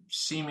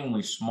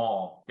 seemingly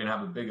small, can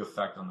have a big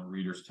effect on the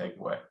reader's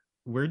takeaway.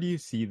 Where do you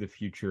see the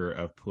future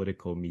of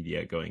political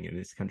media going in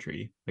this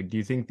country? Do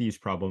you think these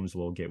problems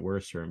will get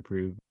worse or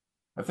improve?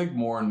 I think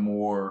more and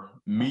more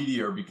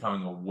media are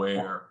becoming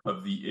aware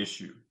of the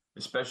issue,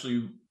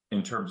 especially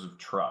in terms of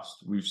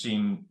trust. We've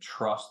seen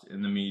trust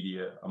in the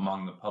media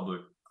among the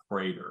public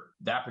crater.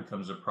 That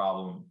becomes a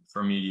problem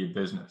for media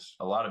business.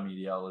 A lot of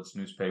media outlets,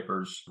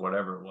 newspapers,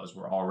 whatever it was,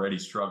 were already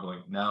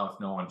struggling. Now, if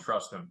no one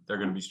trusts them, they're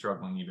going to be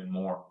struggling even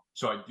more.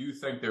 So I do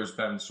think there's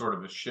been sort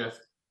of a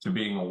shift to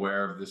being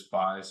aware of this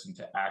bias and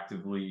to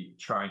actively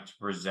trying to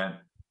present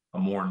a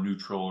more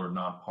neutral or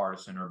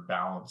nonpartisan or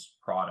balanced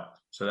product.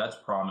 So that's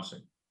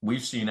promising.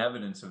 We've seen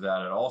evidence of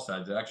that at All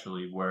Sides,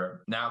 actually,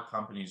 where now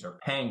companies are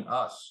paying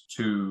us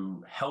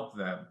to help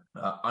them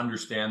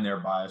understand their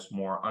bias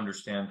more,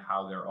 understand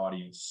how their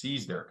audience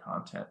sees their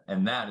content.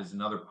 And that is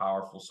another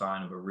powerful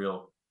sign of a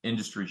real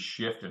industry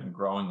shift and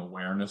growing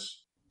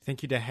awareness.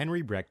 Thank you to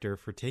Henry Brechter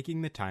for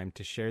taking the time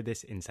to share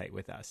this insight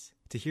with us.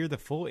 To hear the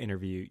full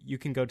interview, you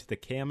can go to the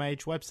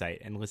KMIH website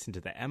and listen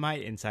to the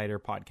MI Insider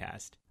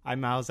podcast.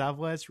 I'm Miles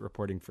Alvarez,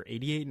 reporting for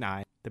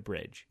 88.9 The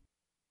Bridge.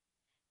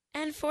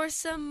 And for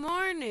some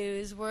more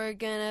news, we're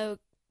gonna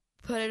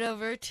put it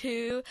over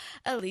to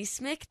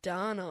Elise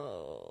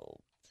McDonald.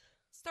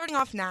 Starting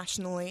off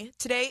nationally,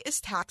 today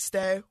is tax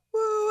day.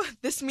 Woo!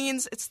 this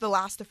means it's the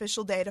last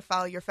official day to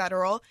file your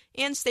federal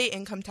and state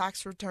income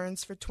tax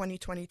returns for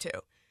 2022.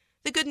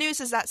 The good news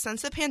is that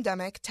since the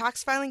pandemic,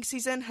 tax filing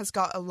season has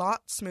got a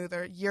lot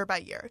smoother year by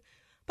year.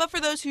 But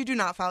for those who do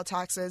not file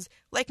taxes,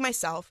 like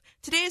myself,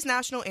 today is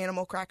National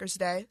Animal Crackers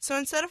Day, so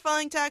instead of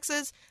filing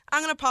taxes,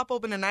 I'm going to pop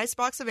open a nice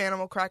box of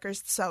animal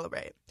crackers to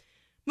celebrate.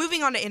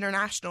 Moving on to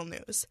international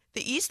news,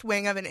 the East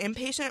Wing of an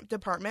inpatient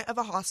department of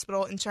a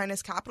hospital in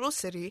China's capital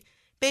city,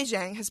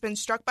 Beijing, has been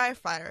struck by a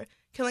fire,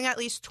 killing at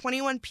least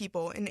 21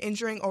 people and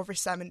injuring over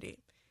 70.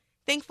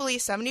 Thankfully,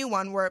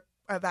 71 were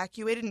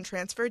evacuated and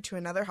transferred to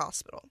another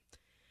hospital.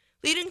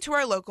 Leading to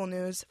our local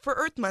news, for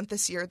Earth Month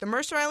this year, the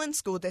Mercer Island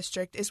School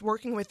District is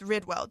working with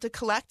Ridwell to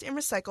collect and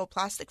recycle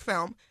plastic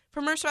film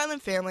for Mercer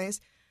Island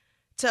families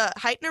to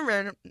heighten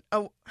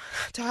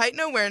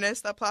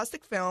awareness that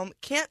plastic film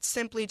can't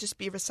simply just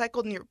be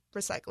recycled in your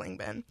recycling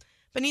bin,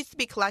 but needs to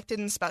be collected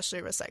and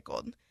specially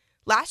recycled.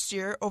 Last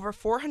year, over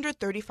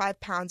 435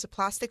 pounds of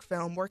plastic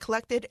film were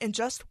collected in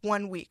just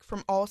 1 week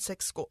from all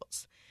 6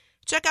 schools.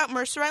 Check out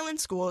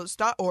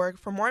mercerislandschools.org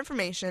for more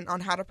information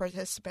on how to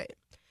participate.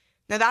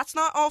 Now that's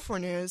not all for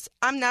news.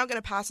 I'm now going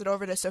to pass it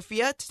over to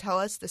Sophia to tell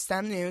us the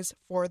STEM news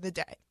for the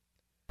day.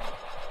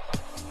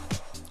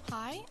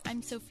 Hi,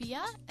 I'm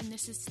Sophia, and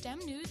this is STEM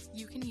news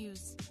you can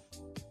use.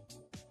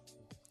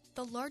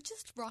 The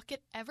largest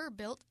rocket ever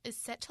built is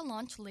set to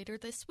launch later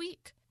this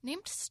week.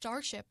 Named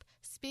Starship,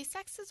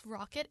 SpaceX's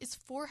rocket is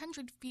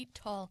 400 feet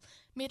tall,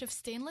 made of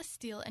stainless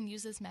steel and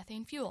uses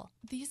methane fuel.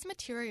 These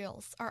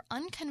materials are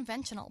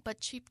unconventional but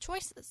cheap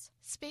choices.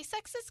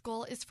 SpaceX's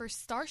goal is for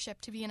Starship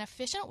to be an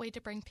efficient way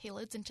to bring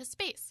payloads into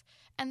space,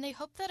 and they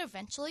hope that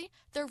eventually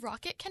their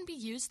rocket can be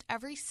used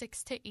every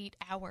 6 to 8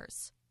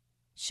 hours.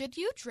 Should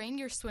you drain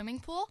your swimming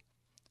pool?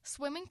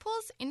 Swimming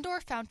pools,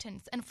 indoor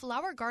fountains, and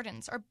flower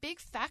gardens are big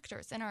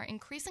factors in our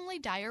increasingly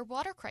dire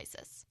water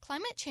crisis.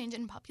 Climate change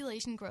and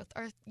population growth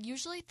are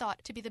usually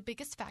thought to be the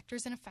biggest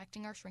factors in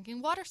affecting our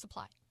shrinking water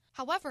supply.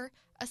 However,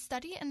 a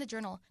study in the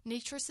journal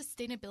Nature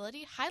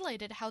Sustainability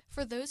highlighted how,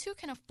 for those who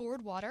can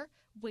afford water,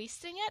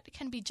 wasting it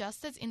can be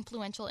just as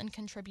influential in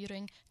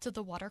contributing to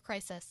the water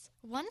crisis.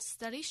 One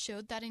study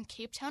showed that in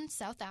Cape Town,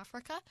 South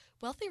Africa,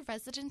 wealthy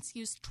residents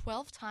use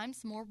 12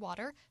 times more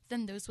water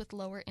than those with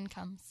lower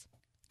incomes.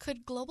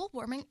 Could global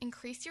warming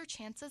increase your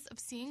chances of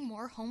seeing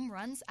more home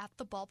runs at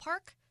the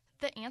ballpark?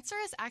 The answer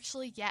is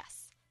actually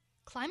yes.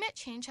 Climate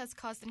change has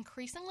caused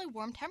increasingly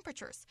warm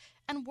temperatures,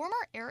 and warmer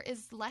air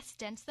is less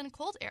dense than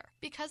cold air.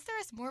 Because there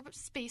is more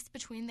space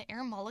between the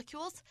air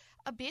molecules,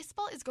 a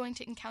baseball is going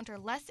to encounter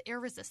less air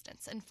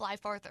resistance and fly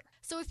farther.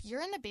 So if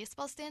you're in the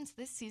baseball stands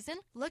this season,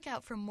 look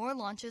out for more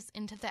launches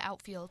into the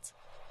outfield.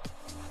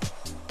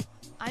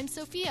 I'm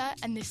Sophia,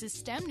 and this is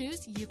STEM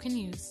news you can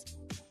use.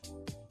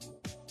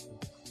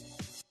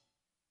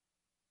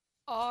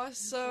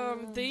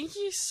 Awesome. Thank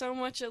you so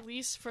much,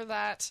 Elise, for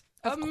that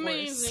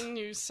amazing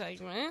news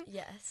segment.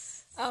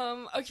 Yes.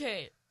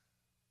 Okay.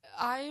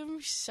 I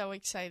am so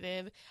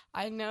excited.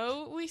 I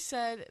know we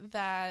said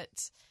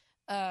that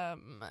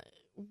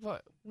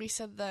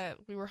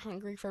we were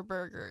hungry for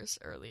burgers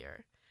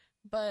earlier,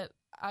 but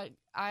I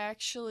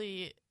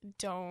actually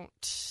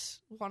don't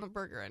want a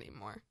burger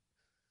anymore.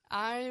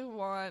 I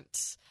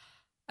want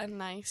a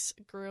nice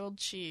grilled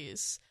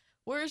cheese.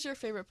 Where's your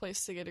favorite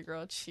place to get a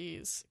grilled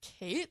cheese,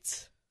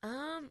 Kate?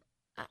 I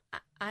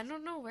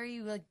don't know where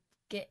you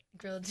get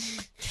grilled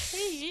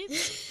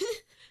cheese.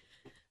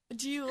 Kate,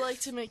 do you like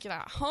to make it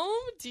at home?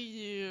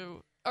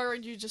 Or are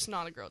you just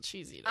not a grilled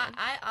cheese eater?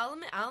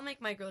 I'll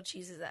make my grilled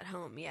cheeses at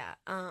home. Yeah.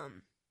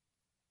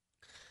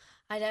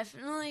 I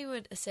definitely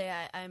would say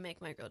I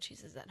make my grilled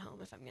cheeses at home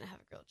if I'm gonna have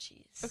a grilled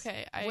cheese.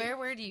 Okay.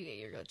 Where do you get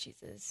your grilled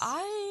cheeses?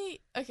 I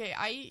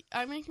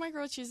make my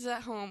grilled cheeses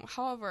at home.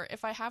 However,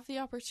 if I have the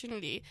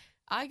opportunity,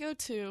 I go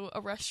to a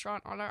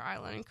restaurant on our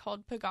island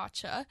called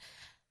Pagacha.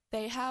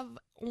 They have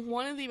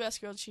one of the best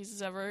grilled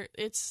cheeses ever.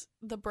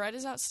 The bread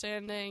is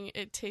outstanding.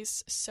 It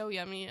tastes so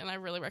yummy, and I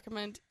really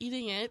recommend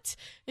eating it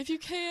if you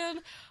can.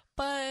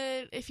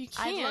 But if you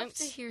can't... I'd love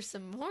to hear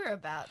some more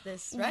about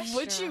this restaurant.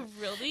 Would you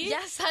really?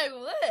 Yes, I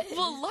would.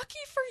 Well, lucky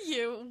for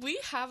you, we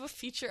have a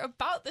feature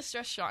about this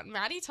restaurant.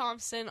 Maddie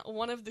Thompson,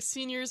 one of the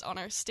seniors on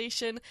our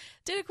station,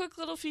 did a quick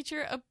little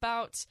feature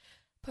about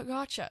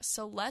Pagacha.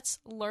 So let's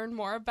learn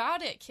more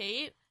about it,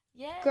 Kate.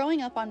 Yeah.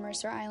 Growing up on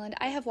Mercer Island,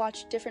 I have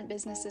watched different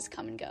businesses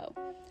come and go.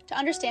 To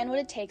understand what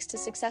it takes to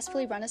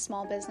successfully run a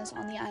small business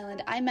on the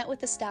island, I met with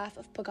the staff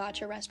of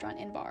Pagacha Restaurant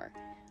and Bar.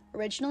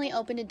 Originally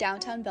opened in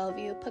downtown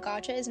Bellevue,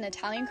 Pagacha is an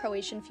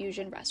Italian-Croatian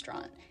fusion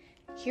restaurant.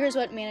 Here's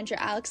what manager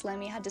Alex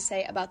Lemmy had to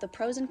say about the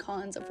pros and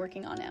cons of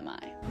working on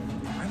MI.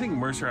 I think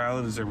Mercer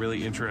Island is a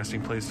really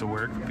interesting place to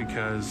work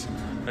because,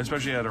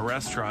 especially at a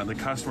restaurant, the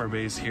customer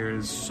base here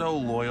is so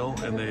loyal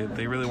and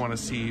they really want to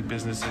see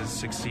businesses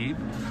succeed.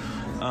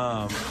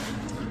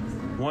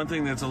 One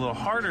thing that's a little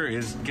harder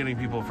is getting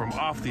people from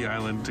off the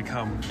island to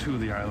come to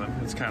the island.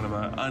 It's kind of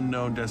an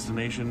unknown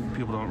destination.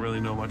 People don't really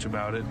know much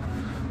about it.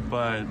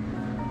 But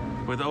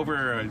with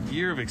over a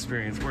year of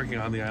experience working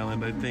on the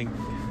island, I think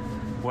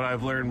what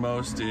I've learned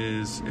most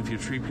is if you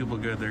treat people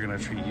good, they're going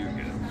to treat you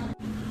good.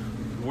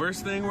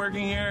 worst thing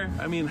working here?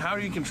 I mean, how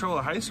do you control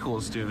a high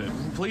school student?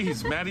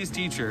 Please, Maddie's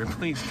teacher,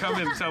 please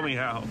come and tell me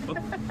how.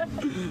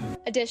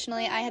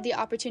 Additionally, I had the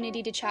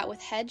opportunity to chat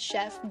with head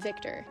chef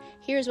Victor.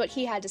 Here's what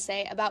he had to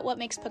say about what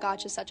makes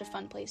Pagacha such a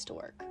fun place to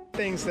work.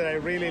 Things that I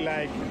really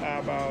like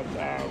about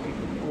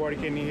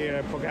working here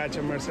at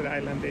Pagacha Merced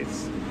Island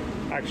is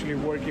actually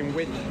working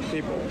with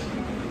people,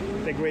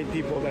 the great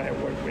people that I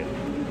work with.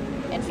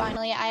 And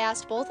finally, I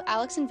asked both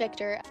Alex and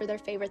Victor for their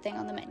favorite thing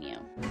on the menu.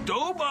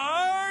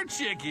 Dobar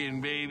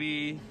chicken,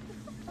 baby.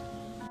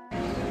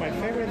 My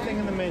favorite thing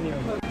on the menu.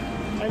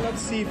 I love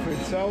seafood,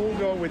 so I will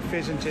go with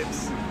fish and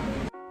chips.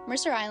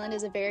 Mercer Island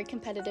is a very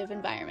competitive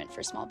environment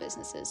for small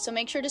businesses, so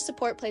make sure to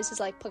support places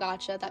like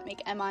Pagacha that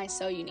make MI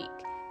so unique.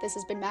 This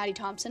has been Maddie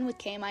Thompson with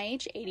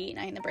KMIH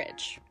 88.9 The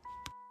Bridge.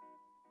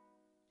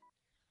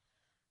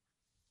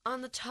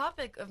 On the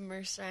topic of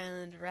Mercer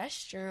Island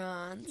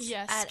restaurants,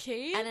 yes,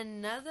 Kate? At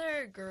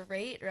another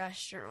great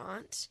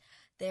restaurant,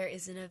 there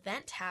is an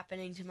event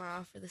happening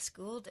tomorrow for the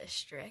school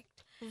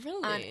district.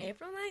 Really? On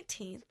April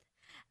 19th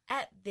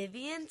at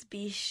Vivian's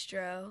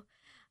Bistro,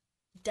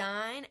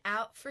 Dine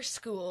Out for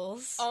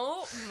Schools.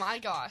 Oh my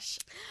gosh.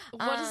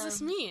 What does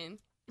this mean?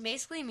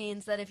 Basically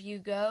means that if you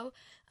go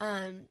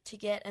to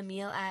get a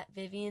meal at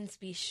Vivian's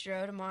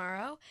Bistro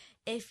tomorrow,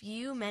 if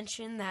you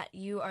mention that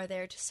you are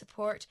there to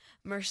support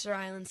Mercer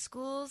Island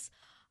schools,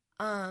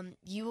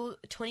 you will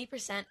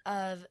 20%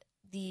 of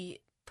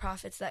the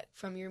profits that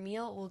from your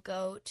meal will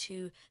go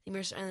to the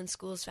Mercer Island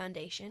Schools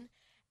Foundation.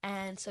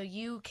 And so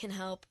you can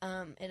help.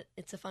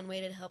 It's a fun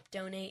way to help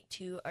donate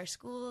to our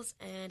schools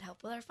and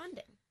help with our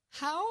funding.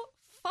 How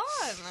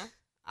fun!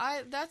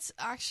 That's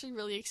actually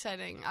really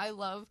exciting. I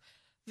love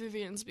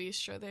Vivian's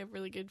Bistro. They have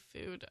really good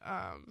food.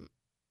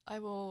 I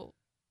will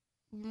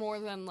more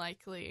than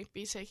likely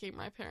be taking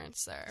my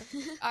parents there.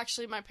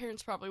 Actually, my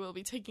parents probably will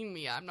be taking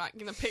me. I'm not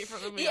going to pay for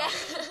the meal.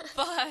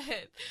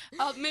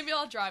 But maybe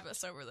I'll drive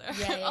us over there.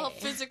 I'll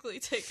physically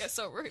take us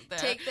over there.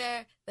 Take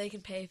there, they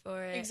can pay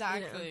for it.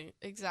 Exactly,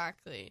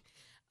 exactly.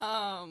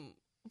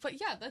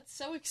 But yeah, that's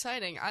so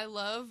exciting. I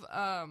love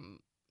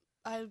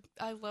I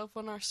love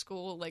when our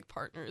school like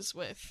partners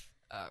with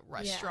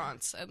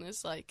restaurants and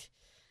is like,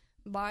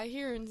 buy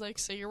here and like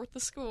say you're with the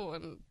school,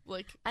 and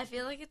like I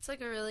feel like it's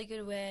like a really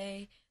good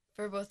way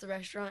for both the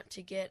restaurant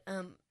to get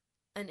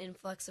an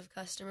influx of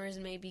customers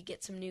and maybe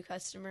get some new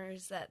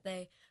customers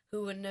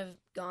who wouldn't have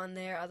gone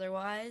there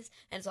otherwise,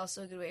 and it's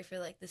also a good way for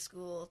like the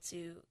school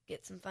to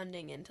get some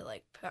funding and to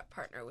like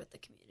partner with the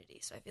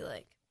community. So I feel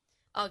like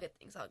all good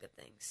things.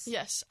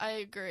 Yes, I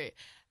agree.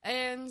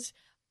 And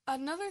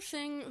another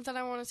thing that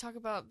I want to talk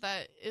about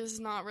that is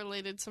not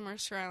related to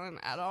Mercer Island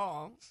at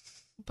all,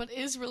 but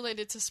is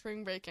related to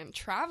spring break and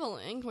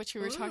traveling, which we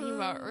were talking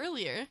about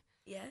earlier.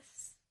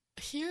 Yes.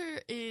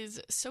 Here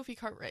is Sophie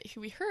Cartwright,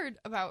 who we heard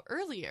about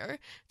earlier,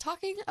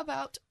 talking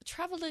about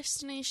travel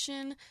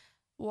destination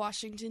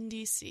Washington,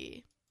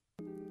 D.C.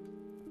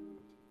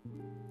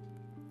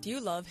 Do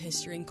you love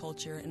history and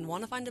culture and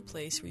want to find a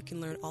place where you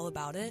can learn all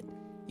about it?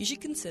 You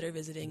should consider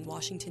visiting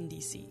Washington,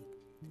 D.C.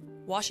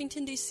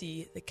 Washington,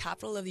 D.C., the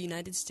capital of the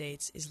United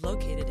States, is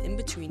located in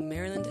between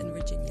Maryland and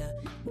Virginia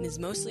and is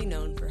mostly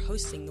known for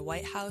hosting the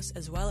White House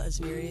as well as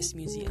various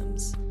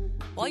museums.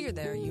 While you're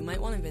there, you might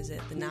want to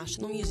visit the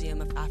National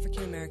Museum of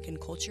African American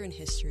Culture and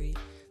History,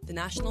 the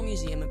National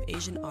Museum of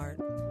Asian Art,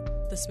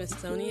 the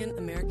Smithsonian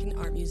American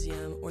Art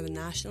Museum, or the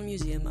National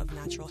Museum of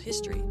Natural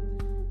History.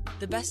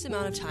 The best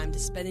amount of time to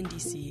spend in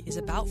D.C. is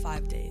about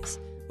 5 days,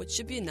 which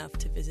should be enough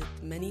to visit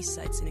the many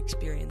sights and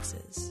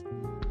experiences.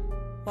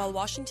 While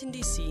Washington,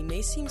 D.C.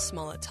 may seem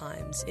small at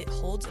times, it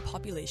holds a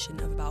population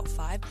of about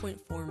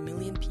 5.4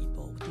 million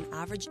people with an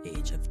average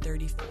age of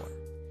 34.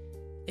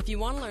 If you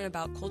want to learn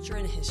about culture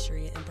and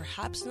history and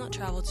perhaps not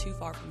travel too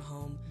far from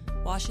home,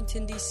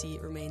 Washington, D.C.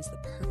 remains the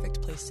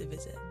perfect place to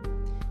visit.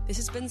 This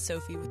has been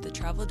Sophie with the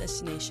Travel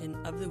Destination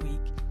of the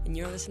Week, and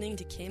you're listening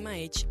to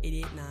KMIH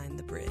 88.9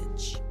 The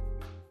Bridge.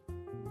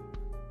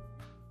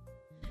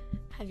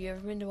 Have you ever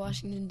been to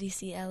Washington,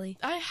 D.C., Ellie?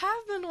 I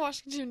have been to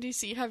Washington,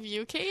 D.C. Have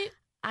you, Kate?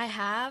 I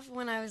have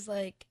when I was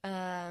like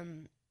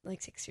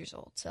 6 years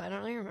old, so I don't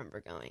really remember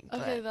going.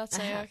 Okay, that's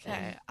okay.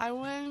 Been. I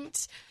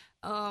went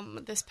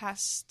this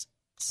past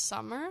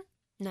summer.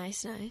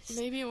 Nice.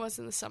 Maybe it was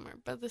in the summer,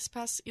 but this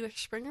past either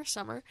spring or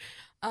summer,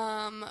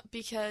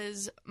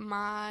 because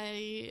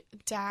my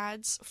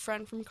dad's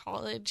friend from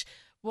college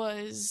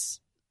was,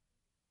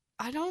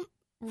 I don't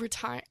know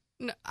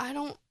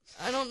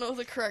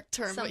the correct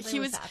term, but he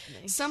was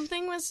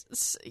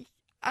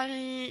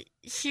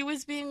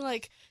being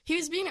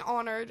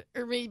honored,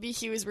 or maybe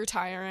he was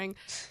retiring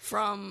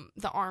from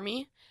the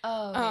army.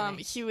 Oh,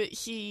 nice.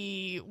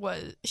 He's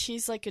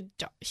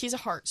a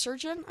heart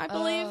surgeon, I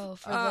believe.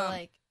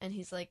 Oh, and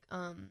he's like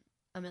a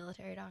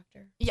military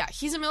doctor. Yeah,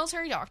 he's a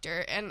military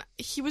doctor, and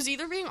he was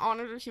either being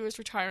honored or he was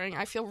retiring.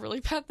 I feel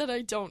really bad that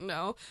I don't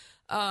know.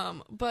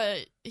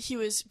 But he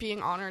was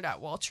being honored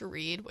at Walter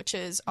Reed, which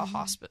is a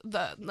hospital,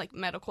 the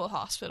medical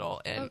hospital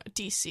in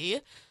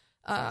DC.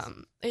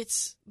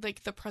 It's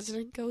like the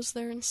president goes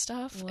there and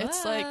stuff. Whoa.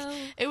 It's like,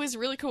 it was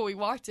really cool. We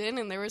walked in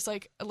and there was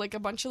like a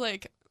bunch of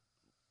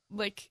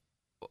like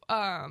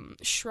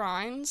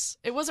shrines.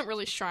 It wasn't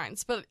really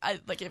shrines, but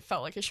it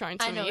felt like a shrine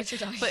to me. I know what you're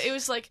talking But it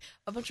was like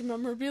a bunch of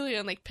memorabilia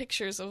and like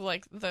pictures of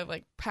like the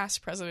like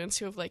past presidents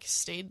who have like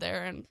stayed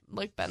there and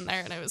like been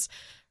there, and it was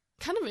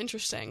kind of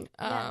interesting.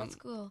 Yeah, that's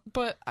cool.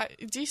 But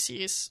DC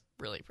is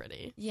really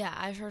pretty. Yeah,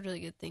 I've heard really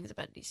good things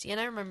about DC, and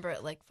I remember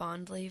it like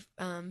fondly.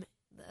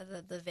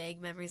 The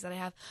vague memories that I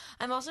have.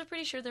 I'm also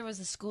pretty sure there was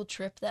a school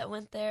trip that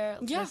went there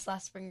this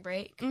last spring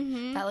break.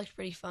 Mm-hmm. That looked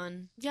pretty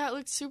fun. Yeah, it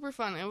looked super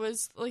fun. It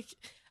was like,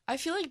 I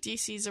feel like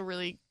DC is a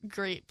really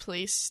great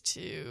place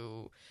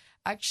to.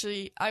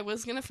 Actually, I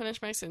was going to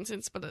finish my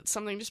sentence, but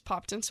something just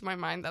popped into my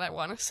mind that I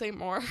want to say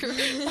more.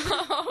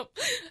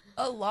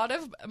 A lot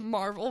of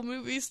Marvel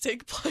movies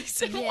take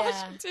place in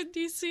Washington,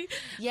 D.C.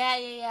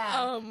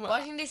 Yeah.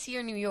 Washington, D.C.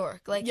 or New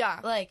York.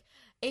 Like,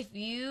 if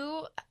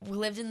you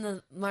lived in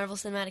the Marvel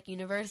Cinematic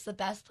Universe, the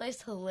best place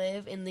to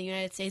live in the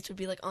United States would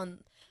be, like, on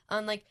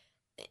like,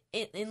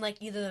 in like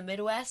either the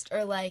Midwest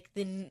or like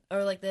the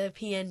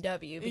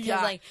PNW,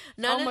 because like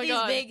none of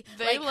these big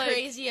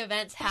crazy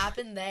events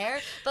happen there,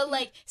 but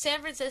like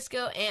San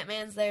Francisco,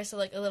 Ant-Man's there, so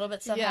like a little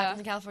bit stuff happens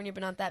in California,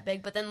 but not that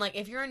big. But then like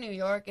if you're in New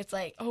York, it's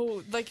like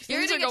you're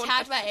gonna get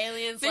attacked by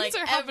aliens. Things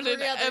like are happening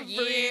every other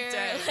year.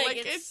 day.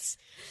 Like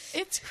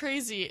it's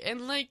crazy,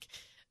 and like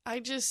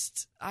I'm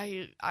just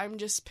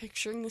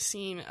picturing the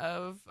scene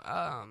of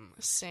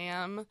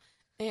Sam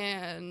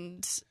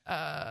and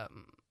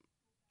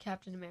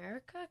Captain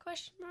America?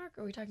 Question mark?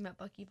 Or are we talking about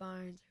Bucky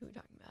Barnes? Who are we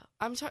talking about?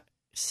 I'm talking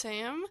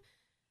Sam.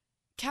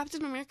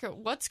 Captain America.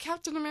 What's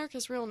Captain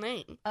America's real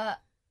name? Why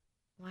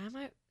am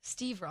I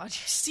Steve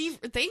Rogers? Steve.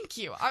 Thank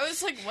you. I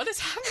was like, what is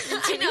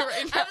happening to I know. me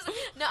right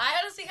now?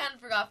 I honestly kind of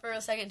forgot for a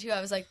second too. I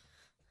was like,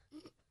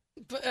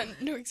 but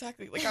no,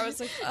 exactly. Like I was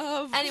like,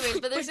 anyways,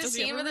 but there's a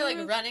scene where they're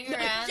like running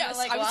around, yes,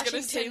 like I was Washington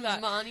gonna say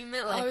that.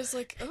 Monument. I was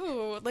like,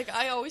 oh, like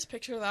I always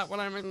picture that when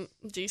I'm in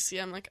DC.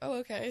 I'm like, oh,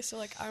 okay, so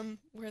like I'm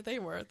where they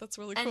were. That's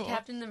really cool. And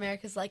Captain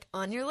America's like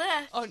on your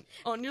left,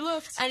 on your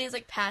left, and he's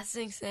like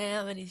passing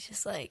Sam, and he's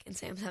just like, and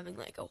Sam's having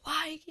like a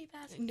why you keep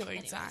passing. No,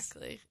 Anyways.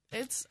 exactly.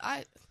 It's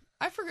I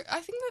forgot. I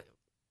think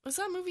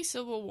that movie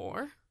Civil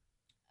War.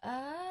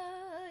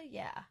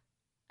 Yeah,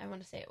 I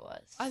want to say it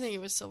was. I think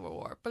it was Civil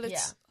War, but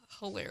it's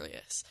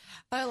hilarious.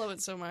 I love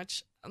it so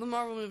much. The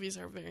Marvel movies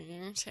are very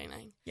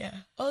entertaining. Yeah.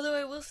 Although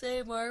I will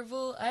say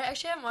Marvel, I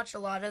actually haven't watched a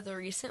lot of the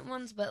recent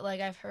ones, but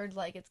like I've heard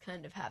like it's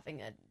kind of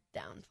having a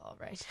downfall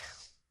right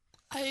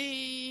now.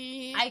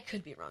 I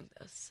could be wrong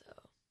though, so.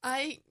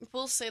 I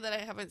will say that I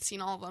haven't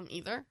seen all of them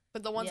either,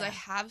 but the ones I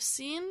have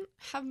seen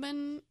have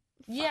been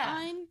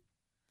fine.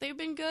 They've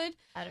been good.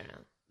 I don't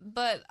know.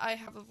 But I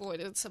have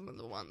avoided some of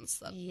the ones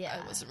that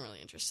I wasn't really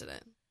interested in.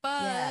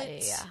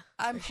 But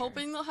I'm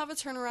hoping they'll have a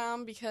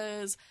turnaround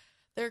because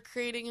they're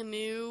creating a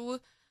new,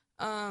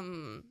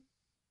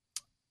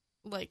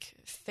 like,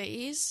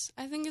 phase,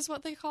 I think is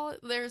what they call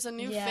it. There's a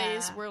new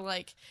phase where,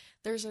 like,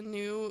 there's a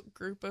new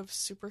group of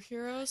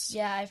superheroes.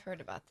 Yeah, I've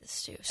heard about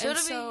this too.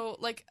 So,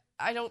 like,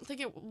 I don't think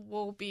it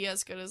will be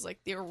as good as, like,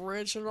 the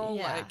original,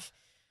 like,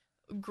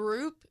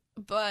 group.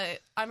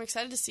 But I'm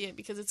excited to see it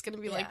because it's going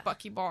to be like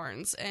Bucky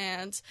Barnes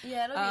and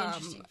it'll be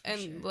interesting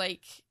and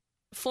like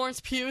Florence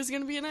Pugh is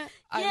going to be in it.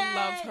 Yay!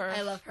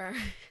 I love her.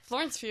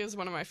 Florence Pugh is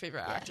one of my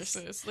favorite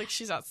actresses. Like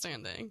she's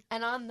outstanding.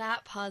 And on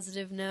that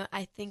positive note,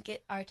 I think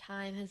our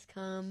time has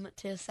come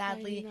to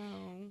sadly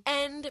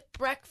end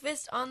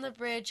Breakfast on the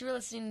Bridge. You were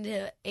listening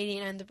to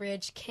 89 The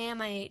Bridge,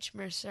 KMIH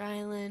Mercer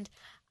Island.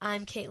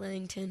 I'm Kate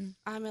Lillington.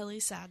 I'm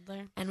Ellie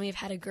Sadler. And we've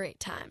had a great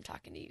time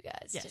talking to you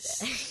guys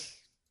today.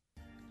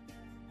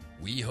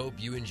 We hope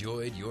you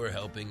enjoyed your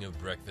helping of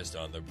Breakfast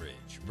on the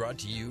Bridge, brought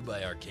to you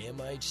by our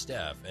KMIH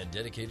staff and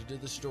dedicated to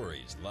the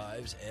stories,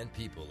 lives, and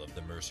people of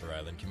the Mercer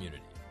Island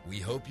community. We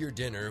hope your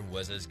dinner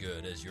was as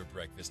good as your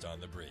breakfast on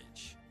the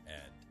bridge,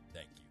 and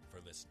thank you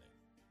for listening.